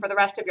month, and for the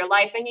rest of your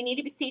life, then you need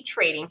to see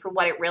trading for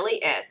what it really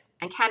is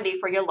and can be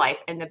for your life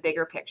in the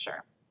bigger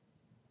picture.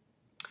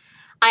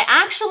 I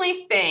actually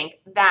think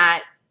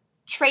that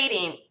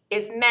trading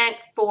is meant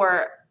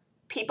for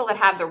people that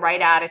have the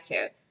right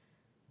attitude.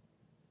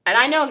 And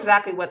I know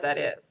exactly what that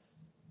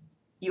is.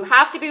 You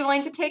have to be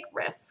willing to take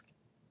risk.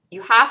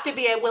 You have to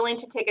be willing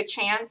to take a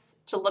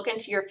chance to look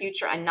into your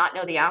future and not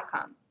know the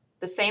outcome,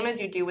 the same as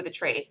you do with a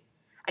trade.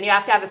 And you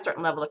have to have a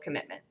certain level of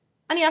commitment.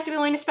 And you have to be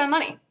willing to spend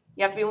money.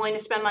 You have to be willing to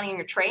spend money in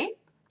your trade,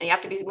 and you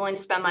have to be willing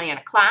to spend money on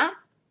a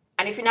class.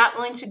 And if you're not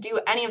willing to do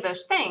any of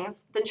those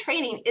things, then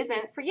trading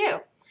isn't for you.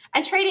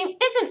 And trading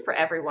isn't for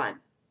everyone.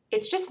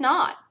 It's just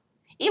not,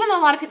 even though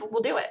a lot of people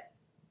will do it.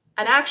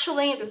 And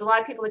actually, there's a lot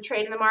of people that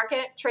trade in the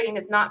market. Trading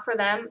is not for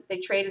them. They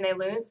trade and they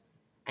lose.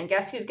 And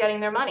guess who's getting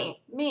their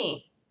money?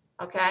 Me,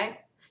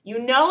 okay? You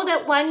know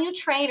that when you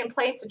trade and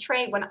place a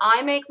trade, when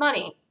I make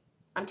money,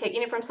 I'm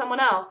taking it from someone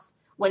else.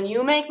 When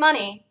you make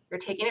money, you're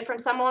taking it from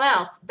someone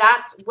else.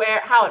 That's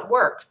how it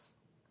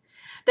works.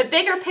 The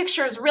bigger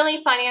picture is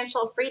really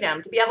financial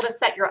freedom, to be able to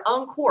set your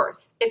own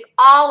course. It's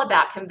all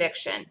about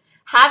conviction.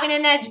 Having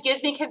an edge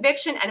gives me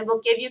conviction, and it will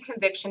give you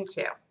conviction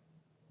too.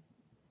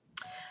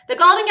 The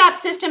Golden Gap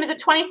system is a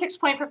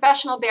 26-point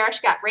professional bearish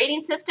gap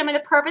rating system, and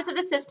the purpose of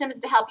the system is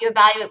to help you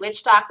evaluate which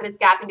stock that is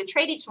gapping to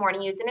trade each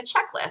morning using a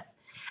checklist.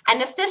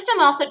 And the system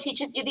also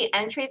teaches you the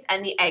entries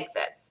and the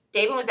exits.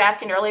 David was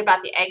asking earlier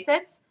about the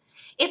exits.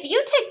 If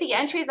you take the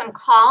entries I'm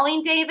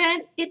calling,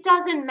 David, it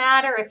doesn't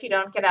matter if you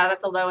don't get out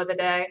at the low of the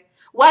day.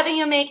 Whether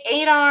you make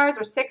 8 Rs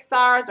or 6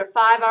 Rs or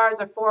 5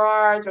 Rs or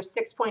 4 Rs or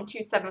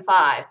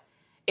 6.275,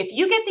 if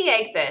you get the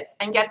exits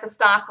and get the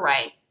stock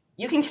right,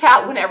 you can get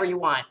out whenever you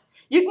want.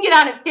 You can get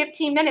out in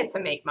 15 minutes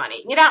and make money.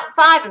 You can get out in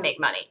 5 and make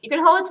money. You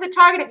can hold it to the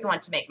target if you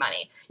want to make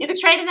money. You can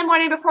trade in the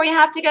morning before you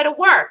have to go to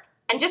work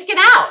and just get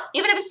out,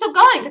 even if it's still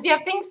going because you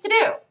have things to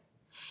do.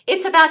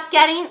 It's about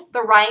getting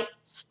the right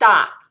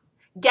stock,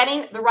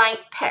 getting the right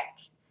pick,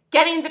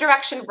 getting the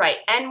direction right,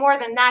 and more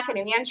than that,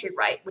 getting the entry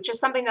right, which is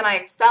something that I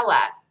excel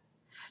at.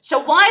 So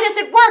why does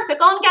it work? The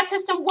Golden Gap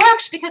system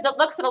works because it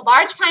looks at a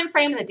large time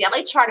frame in the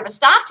daily chart of a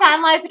stock to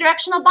analyze the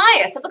directional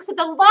bias. It looks at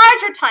the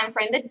larger time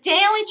frame, the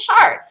daily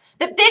chart,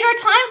 the bigger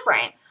time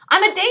frame.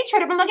 I'm a day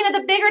trader, but I'm looking at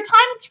the bigger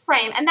time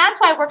frame, and that's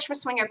why it works for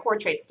swing or core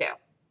trades too.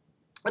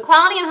 The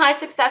quality and high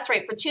success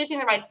rate for choosing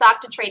the right stock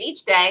to trade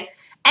each day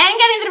and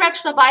getting the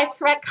directional bias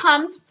correct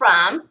comes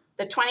from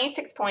the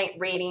 26-point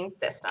rating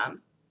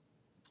system.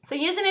 So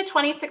using a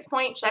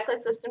 26-point checklist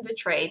system to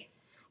trade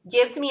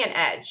gives me an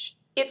edge.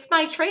 It's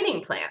my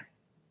trading plan.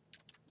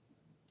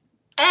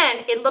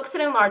 And it looks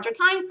at a larger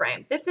time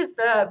frame. This is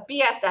the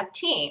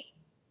BSFT.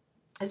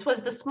 This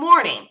was this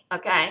morning,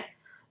 okay?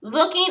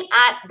 Looking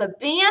at the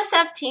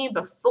BSFT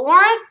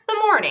before the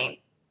morning.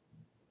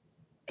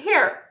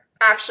 Here,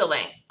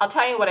 actually, I'll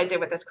tell you what I did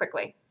with this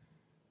quickly.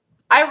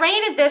 I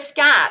rated this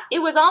gap. It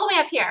was all the way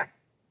up here.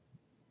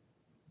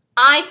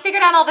 I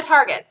figured out all the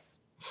targets.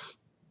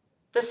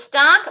 The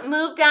stock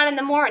moved down in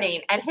the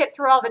morning and hit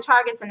through all the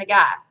targets in the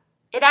gap.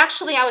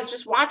 I was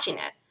just watching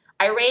it.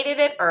 I rated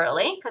it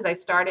early because I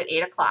started at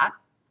 8 o'clock.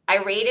 I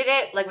rated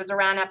it like it was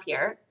around up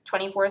here,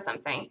 24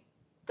 something.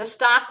 The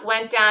stock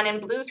went down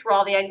and blew through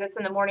all the exits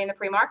in the morning in the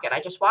pre-market. I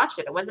just watched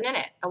it. I wasn't in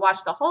it. I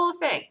watched the whole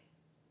thing.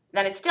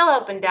 Then it still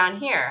opened down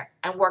here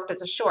and worked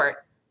as a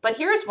short. But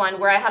here's one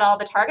where I had all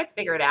the targets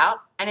figured out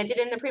and it did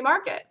in the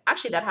pre-market.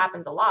 Actually, that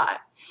happens a lot.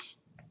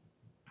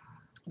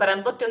 But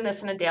I'm looked at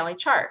this in a daily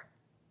chart.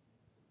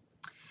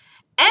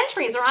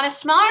 Entries are on a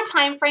smaller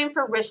time frame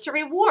for risk to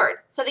reward.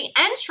 So the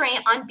entry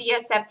on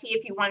BSFT,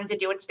 if you wanted to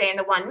do it today in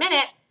the 1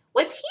 minute,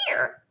 was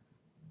here.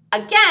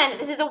 Again,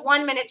 this is a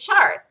 1 minute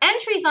chart.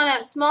 Entries on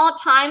a small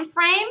time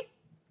frame,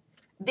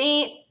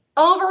 the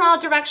overall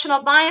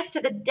directional bias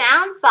to the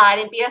downside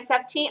in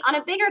BSFT on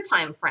a bigger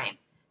time frame.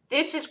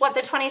 This is what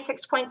the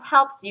 26 points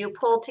helps you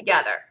pull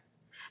together.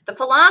 The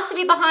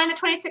philosophy behind the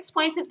 26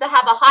 points is to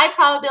have a high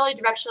probability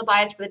directional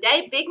bias for the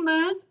day, big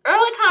moves,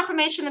 early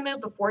confirmation of the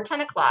move before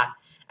 10 o'clock,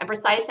 and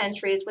precise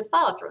entries with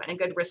follow-through and a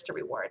good risk to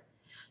reward.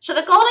 So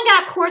the Golden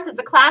Gap course is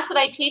the class that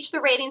I teach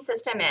the rating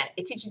system in.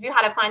 It teaches you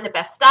how to find the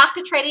best stock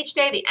to trade each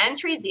day, the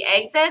entries, the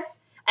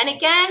exits. And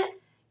again,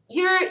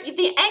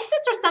 the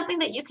exits are something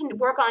that you can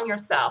work on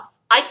yourself.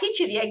 I teach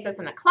you the exits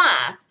in the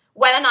class.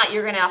 Whether or not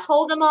you're going to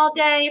hold them all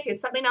day, if you have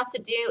something else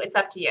to do, it's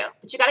up to you.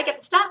 But you got to get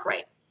the stock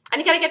right. And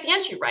you got to get the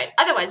entry right.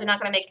 Otherwise, you're not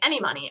going to make any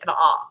money at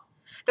all.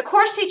 The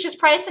course teaches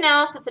price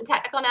analysis and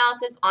technical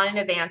analysis on an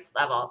advanced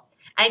level.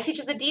 And it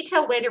teaches a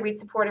detailed way to read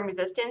support and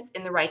resistance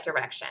in the right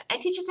direction. And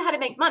it teaches you how to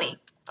make money.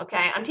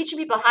 Okay? I'm teaching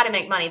people how to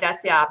make money.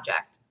 That's the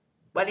object.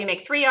 Whether you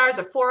make 3 Rs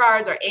or 4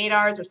 Rs or 8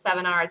 Rs or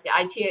 7 Rs, the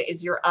idea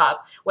is you're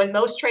up. When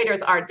most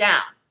traders are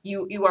down,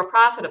 you are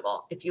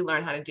profitable if you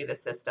learn how to do the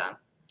system.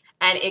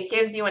 And it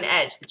gives you an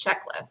edge, the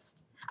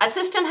checklist. A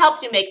system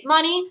helps you make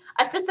money.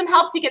 A system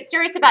helps you get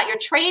serious about your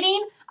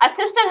trading. A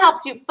system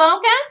helps you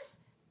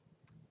focus.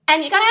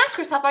 And you got to ask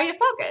yourself, are you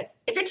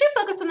focused? If you're too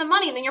focused on the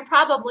money, then you're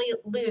probably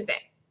losing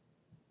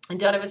and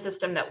don't have a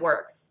system that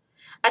works.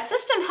 A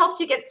system helps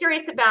you get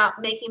serious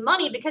about making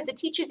money because it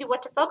teaches you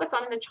what to focus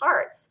on in the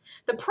charts.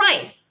 The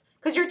price,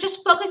 because you're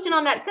just focusing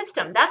on that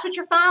system. That's what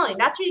you're following.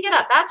 That's what you get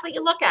up. That's what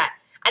you look at.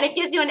 And it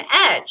gives you an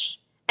edge.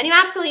 And you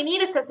absolutely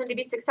need a system to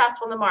be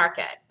successful in the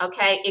market,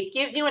 okay? It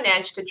gives you an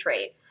edge to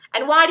trade.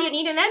 And why do you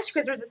need an edge?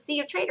 Because there's a sea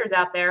of traders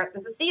out there.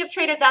 There's a sea of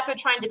traders out there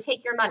trying to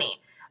take your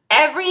money.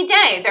 Every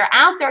day, they're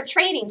out there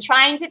trading,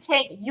 trying to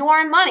take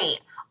your money.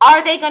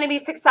 Are they going to be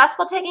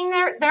successful taking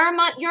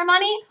your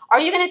money? Or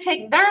are you going to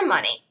take their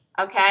money,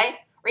 okay?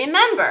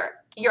 Remember,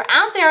 you're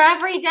out there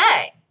every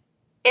day.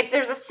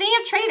 There's a sea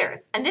of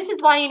traders, and this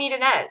is why you need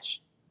an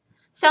edge.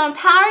 So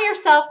empower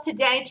yourself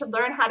today to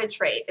learn how to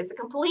trade. It's a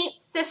complete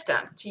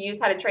system to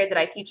use how to trade that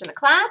I teach in the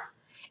class.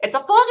 It's a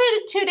full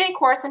 2-day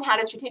course on how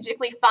to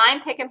strategically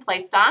find, pick, and play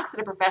stocks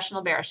that are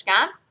professional bearish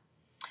gaps.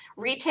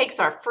 Retakes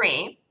are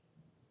free.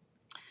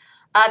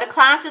 The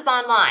class is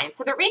online.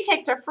 So the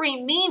retakes are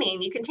free,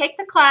 meaning you can take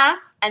the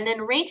class and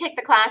then retake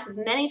the class as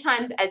many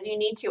times as you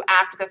need to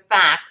after the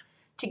fact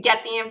to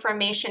get the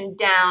information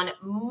down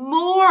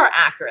more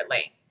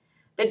accurately.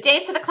 The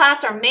dates of the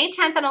class are May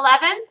 10th and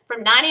 11th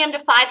from 9 a.m. to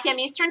 5 p.m.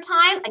 Eastern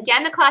Time.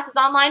 Again, the class is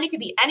online. You could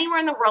be anywhere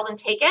in the world and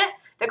take it.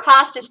 The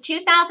cost is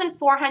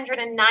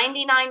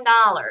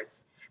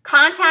 $2,499.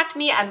 Contact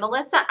me at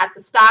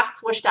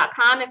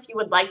melissa@thestockswoosh.com if you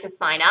would like to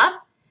sign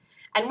up.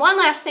 And one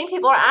last thing,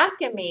 people are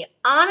asking me,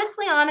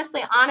 honestly,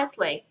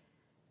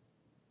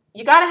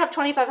 you got to have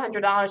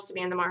 $2,500 to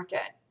be in the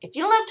market. If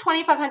you don't have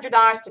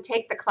 $2,500 to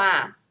take the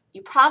class,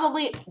 you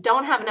probably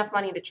don't have enough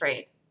money to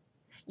trade.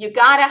 You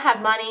got to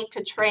have money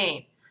to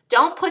trade.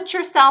 Don't put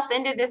yourself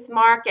into this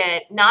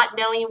market not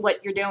knowing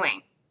what you're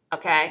doing,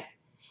 okay?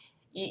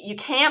 You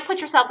can't put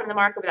yourself in the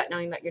market without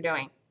knowing what you're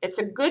doing. It's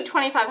a good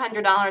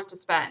 $2,500 to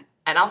spend.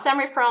 And I'll send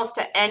referrals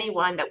to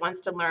anyone that wants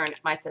to learn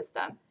my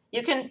system.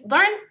 You can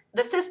learn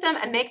the system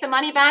and make the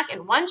money back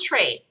in one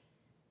trade,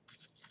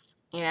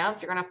 you know,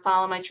 if you're going to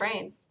follow my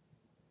trades.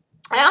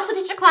 I also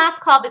teach a class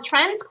called the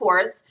Trends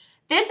course.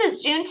 This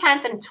is June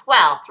 10th and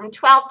 12th from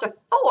 12 to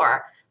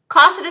 4.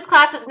 Cost of this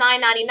class is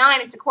 $9.99.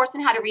 It's a course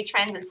on how to read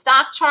trends and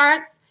stock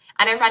charts.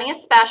 And I'm running a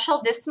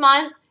special this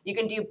month. You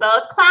can do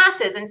both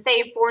classes and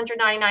save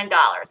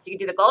 $499. So you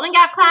can do the Golden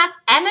Gap class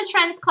and the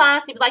Trends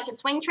class. If you'd like to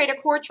swing trade or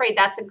core trade,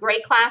 that's a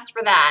great class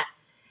for that.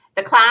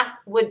 The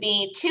class would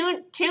be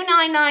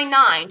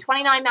 $2,999,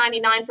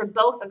 $29.99 for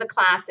both of the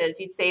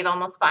classes. You'd save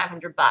almost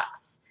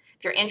 $500.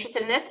 If you're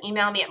interested in this,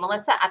 email me at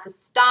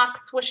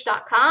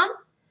melissa@thestockswoosh.com.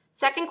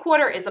 Second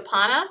quarter is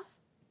upon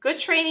us. Good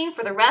trading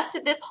for the rest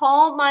of this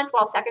whole month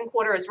while second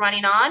quarter is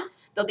running on.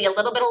 There'll be a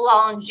little bit of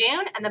lull in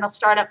June, and then it'll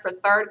start up for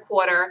third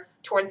quarter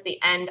towards the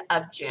end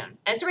of June.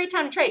 And it's a great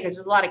time to trade because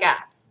there's a lot of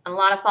gaps and a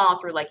lot of follow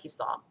through like you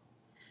saw.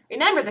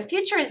 Remember, the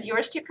future is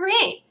yours to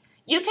create.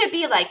 You could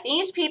be like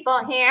these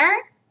people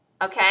here,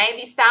 okay,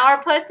 these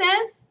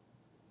sourpusses,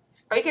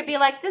 or you could be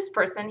like this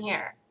person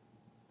here.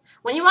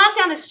 When you walk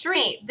down the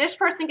street, this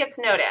person gets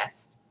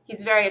noticed.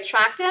 He's very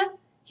attractive.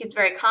 He's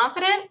very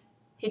confident.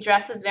 He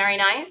dresses very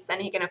nice,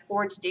 and he can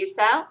afford to do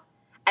so.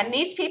 And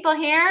these people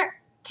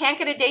here can't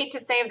get a date to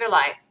save their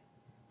life.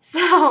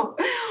 So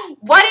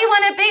what do you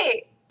want to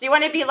be? Do you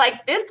want to be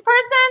like this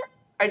person,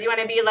 or do you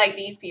want to be like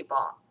these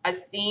people? A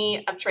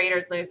sea of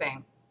traders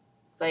losing.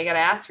 So you got to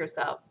ask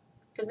yourself,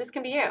 because this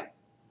can be you,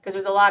 because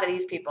there's a lot of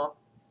these people.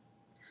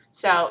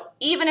 So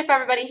even if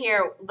everybody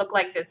here looked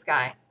like this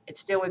guy, it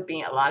still would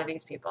be a lot of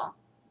these people.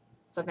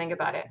 So think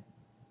about it.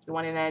 You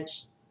want an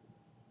edge?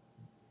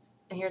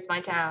 And here's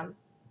my town,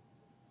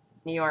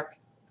 New York.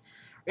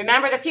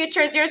 Remember, the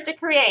future is yours to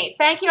create.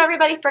 Thank you,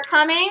 everybody, for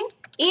coming.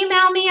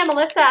 Email me at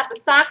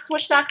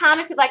melissa@thestockswoosh.com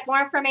if you'd like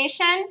more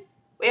information.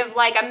 We have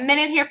like a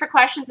minute here for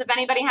questions if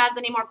anybody has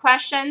any more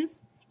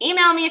questions.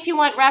 Email me if you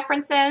want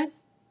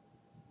references.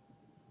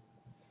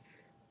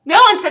 No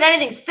one said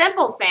anything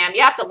simple, Sam.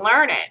 You have to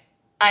learn it.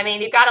 I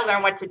mean, you've got to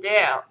learn what to do.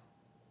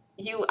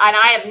 And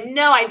I have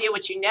no idea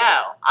what you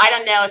know. I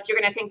don't know if you're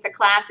going to think the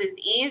class is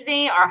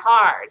easy or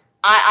hard.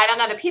 I don't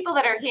know. The people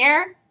that are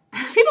here,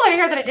 people that are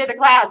here that did the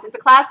class, is the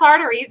class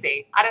hard or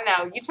easy? I don't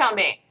know. You tell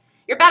me.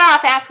 You're better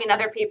off asking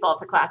other people if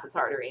the class is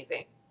hard or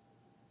easy.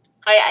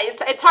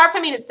 It's hard for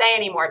me to say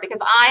anymore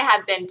because I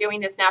have been doing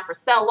this now for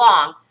so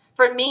long.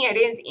 For me, it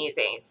is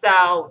easy.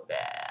 So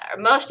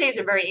most days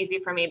are very easy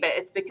for me, but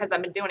it's because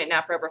I've been doing it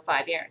now for over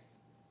 5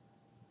 years.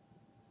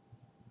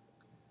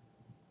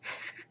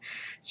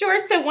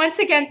 Sure, so once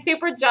again,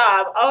 super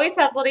job. Always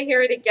helpful to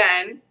hear it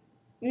again.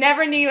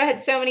 Never knew you had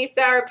so many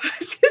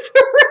sourpusses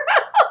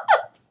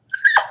around.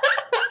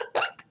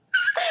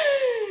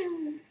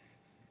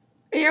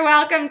 You're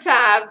welcome,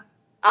 Tab.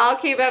 I'll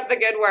keep up the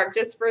good work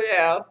just for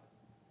you.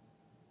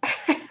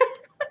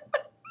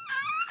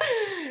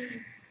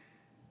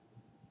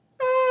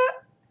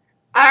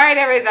 All right,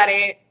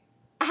 everybody.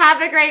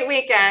 Have a great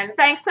weekend.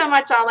 Thanks so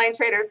much, Online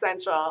Trader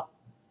Central.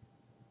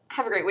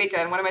 Have a great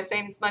weekend. What am I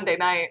saying? It's Monday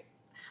night.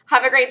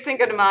 Have a great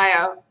Cinco de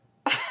Mayo.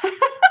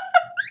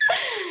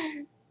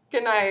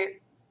 Good night.